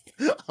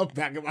I'm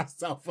backing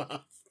myself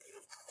up.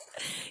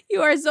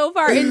 You are so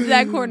far into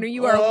that corner.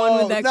 You are one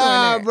with that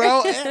corner.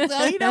 Bro.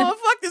 You know what?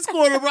 Fuck this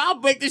corner, bro. I'll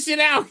break this shit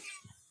out.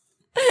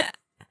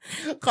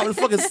 Come to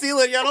fucking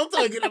ceiling, y'all. Don't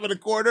tell me to get up in the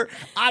corner.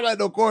 I'm not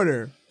no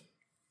corner.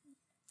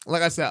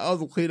 Like I said, I was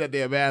gonna clean that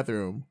damn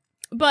bathroom.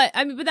 But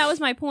that was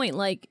my point.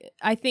 Like,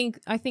 I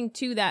think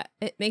too that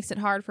it makes it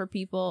hard for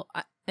people.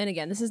 And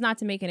again, this is not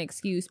to make an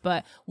excuse,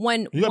 but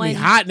when you got me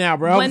hot now,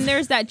 bro. When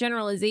there's that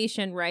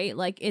generalization, right?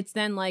 Like, it's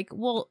then like,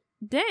 well,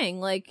 dang,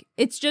 like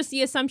it's just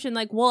the assumption,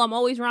 like, well, I'm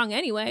always wrong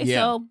anyway,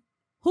 so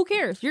who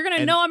cares? You're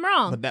gonna know I'm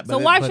wrong, so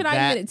why should I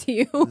admit it to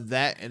you?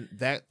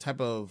 That type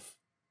of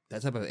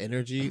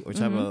energy or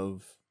type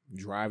of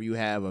drive you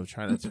have of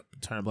trying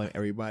to blame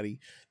everybody,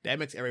 that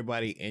makes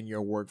everybody in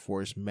your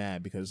workforce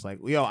mad, because like,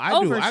 yo, I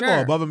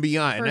go above and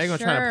beyond, and they're gonna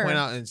try to point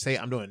out and say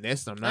I'm doing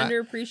this and I'm not.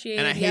 Underappreciated.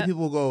 And I hate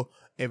people who go,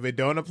 if it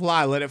don't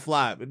apply, let it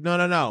fly. But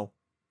no.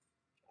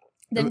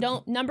 Then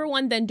don't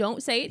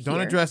say it. Don't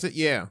address it.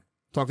 Yeah.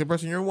 Talk to the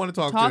person you want to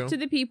talk to. Talk to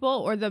the people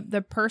or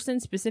the person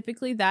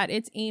specifically that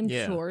it's aimed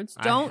towards.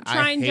 Don't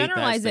try and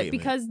generalize it,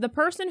 because the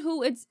person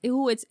who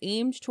it's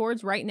aimed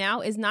towards right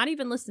now is not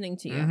even listening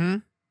to you. Mm-hmm.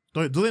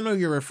 Do they know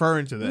you're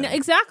referring to them? No,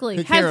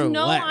 exactly. Has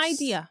no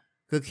idea.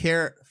 Could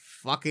care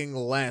fucking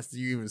less that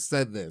you even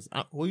said this.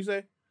 What you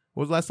say?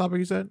 What was the last topic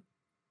you said?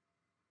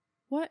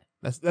 What?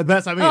 That's the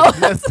best I mean. I was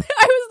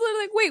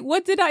literally like, wait,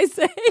 what did I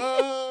say?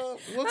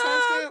 What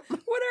time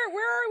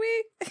where are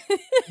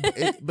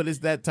we? But it's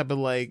that type of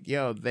like,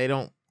 yo, they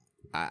don't.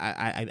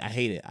 I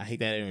hate it. I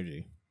hate that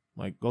energy.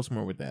 Like, go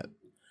somewhere with that.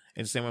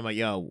 And the same way, I'm like,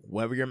 yo,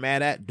 whatever you're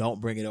mad at,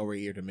 don't bring it over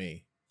here to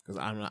me, because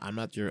I'm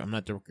not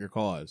your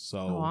cause.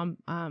 So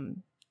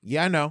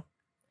yeah, I know.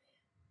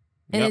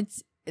 And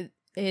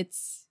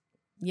it's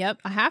yep,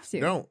 I have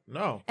to.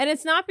 No. And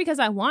it's not because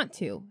I want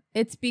to.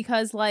 It's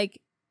because like,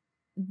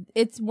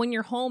 it's when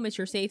you're home, it's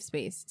your safe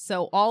space.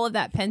 So all of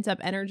that pent up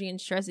energy and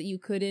stress that you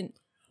couldn't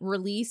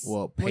release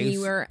when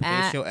you were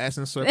pace your ass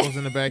in circles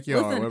in the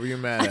backyard, whatever you're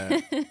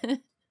mad at.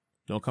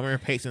 Don't come here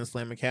pacing and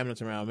slamming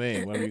cabinets around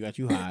me, whatever you got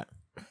you hot.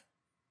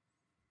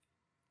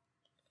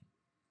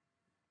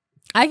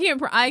 I can't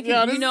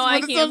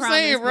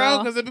promise, bro.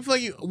 Because it'd be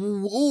like,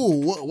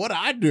 ooh, what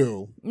I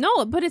do?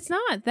 No, but it's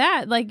not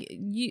that. Like,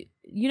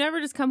 you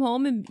never just come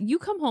home and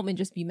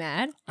just be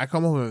mad. I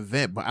come home and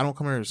vent, but I don't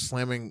come here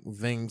slamming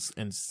things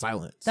in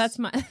silence. That's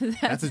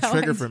a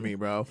trigger for me,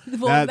 bro.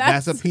 Well,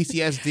 that's a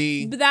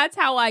PTSD. But that's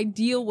how I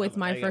deal with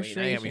my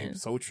frustration. I mean,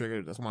 so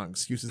triggered. That's my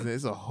excuses.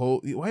 It's a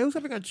whole. Why are you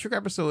having a trigger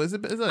episode? Is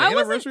it an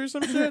anniversary or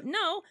some shit?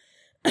 No,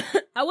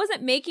 I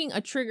wasn't making a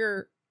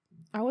trigger.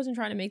 I wasn't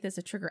trying to make this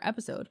a trigger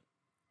episode.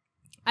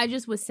 I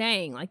just was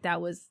saying, like, that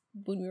was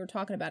when we were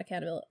talking about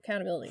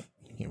accountability.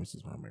 Yeah, this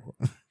is my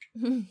microphone.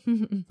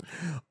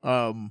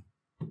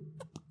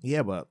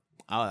 Yeah, but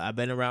I've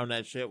been around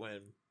that shit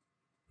when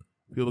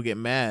people get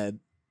mad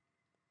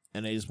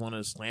and they just want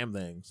to slam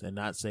things and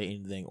not say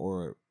anything,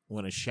 or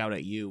want to shout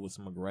at you with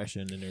some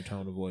aggression in their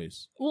tone of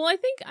voice. Well,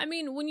 I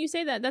mean, when you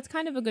say that, that's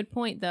kind of a good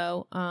point,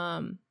 though.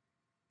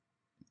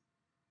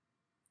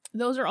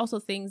 those are also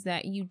things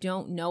that you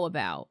don't know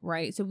about,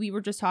 right? So we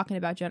were just talking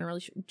about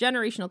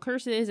generational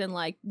curses and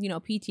like, you know,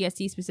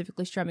 PTSD,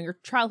 specifically strumming or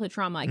childhood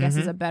trauma, I guess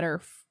is a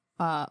better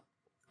word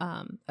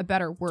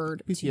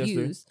PTSD. to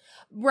use.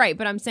 Right.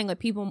 But I'm saying like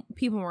people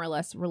more or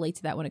less relate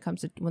to that when it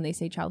comes to when they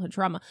say childhood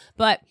trauma.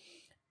 But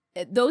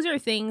those are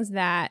things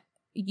that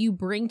you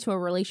bring to a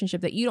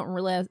relationship that you don't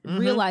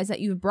realize that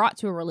you've brought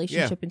to a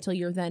relationship until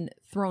you're then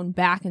thrown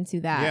back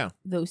into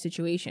those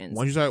situations.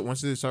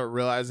 Once you start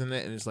realizing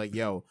it, and it's like,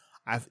 yo,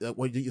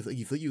 what do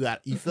you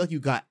feel like you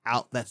got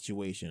out that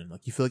situation,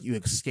 like you feel like you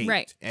escaped.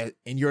 Right.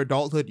 In your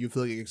adulthood, you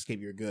feel like you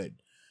escaped, you're good.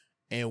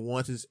 And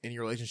once it's in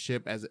your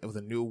relationship with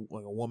a new,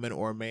 like a woman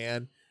or a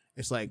man,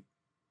 it's like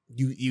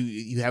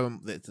you have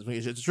them. It's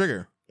a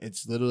trigger.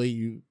 It's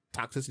literally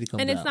toxicity comes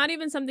out. And it's not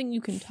even something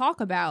you can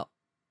talk about.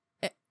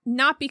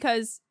 Not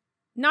because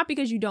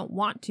you don't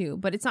want to,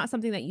 but it's not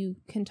something that you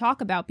can talk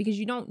about because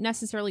you don't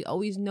necessarily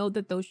always know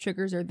that those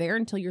triggers are there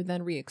until you're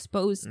then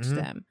re-exposed to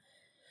them.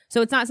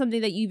 So it's not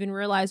something that you even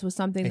realize was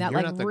something that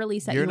like really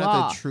set you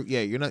off.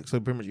 You're not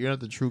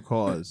the true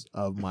cause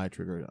of my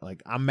trigger.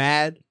 Like, I'm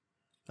mad.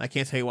 I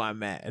can't tell you why I'm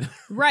mad.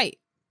 Right.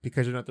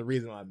 Because you're not the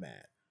reason why I'm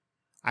mad.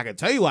 I can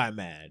tell you why I'm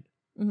mad.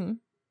 Mm-hmm.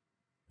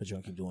 But you're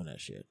going to keep doing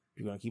that shit.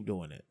 You're going to keep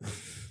doing it.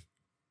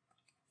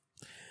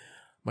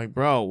 Like,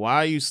 bro, why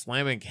are you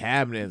slamming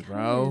cabinets,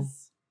 bro?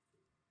 That's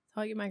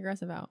how I get my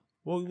aggressive out.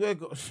 Well, you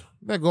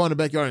better go in the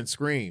backyard and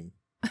scream.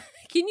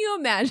 Can you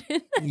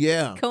imagine?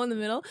 Yeah. Go in the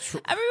middle.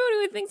 Everybody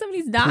would think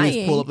somebody's dying.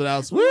 Please pull up the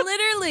house.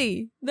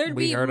 Literally. There'd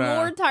be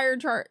more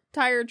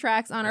tire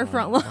tracks on our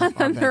front lawn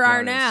than there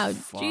are now.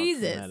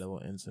 Jesus. That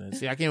little incident.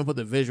 See, I can't even put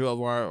the visual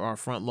of our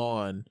front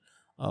lawn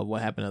of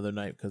what happened the other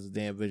night because of the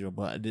damn visual.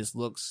 But this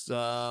looks...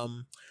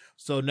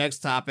 So next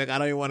topic, I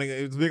don't even want to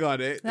get big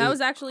on it. That was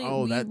actually,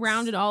 we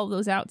rounded all of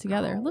those out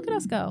together. Look at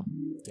us go.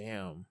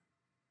 Damn.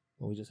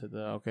 Well, we just hit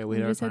the, we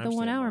just hit the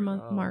 1 hour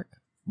mark.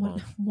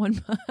 1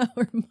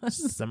 hour month.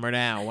 Simmer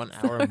down. 1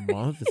 hour a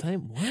month? The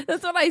same what?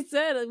 That's what I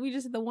said. We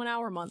just hit the 1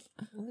 hour month.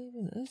 What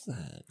even is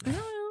that? I don't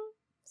know.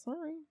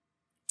 Sorry.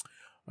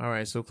 All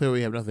right. So clearly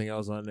we have nothing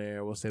else on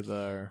there. We'll save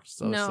the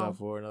stuff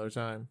for another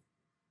time.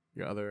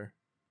 Your other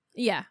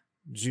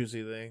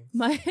juicy thing.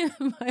 My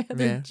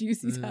other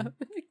juicy topic.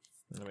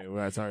 I mean,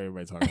 that's already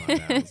everybody talking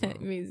about now. So.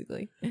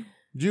 Basically.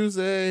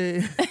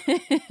 Juicy.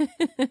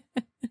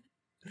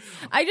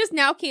 I just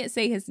now can't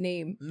say his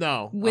name.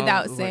 No.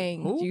 Without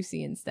saying like,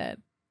 Juicy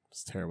instead.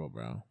 It's terrible,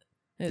 bro.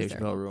 Dave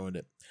Chappelle ruined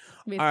it.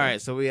 Basically. All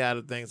right, so we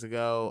had things to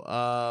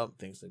go.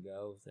 Things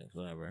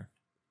whatever.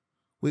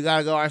 We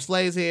gotta go. Our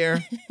sleigh's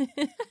here. I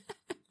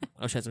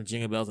wish I had some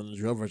jingle bells and the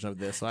drill version of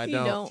this, so I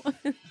don't.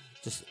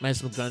 Just make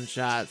some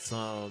gunshots,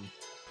 quick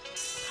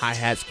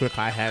hi-hats,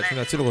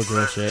 typical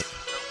drill shit.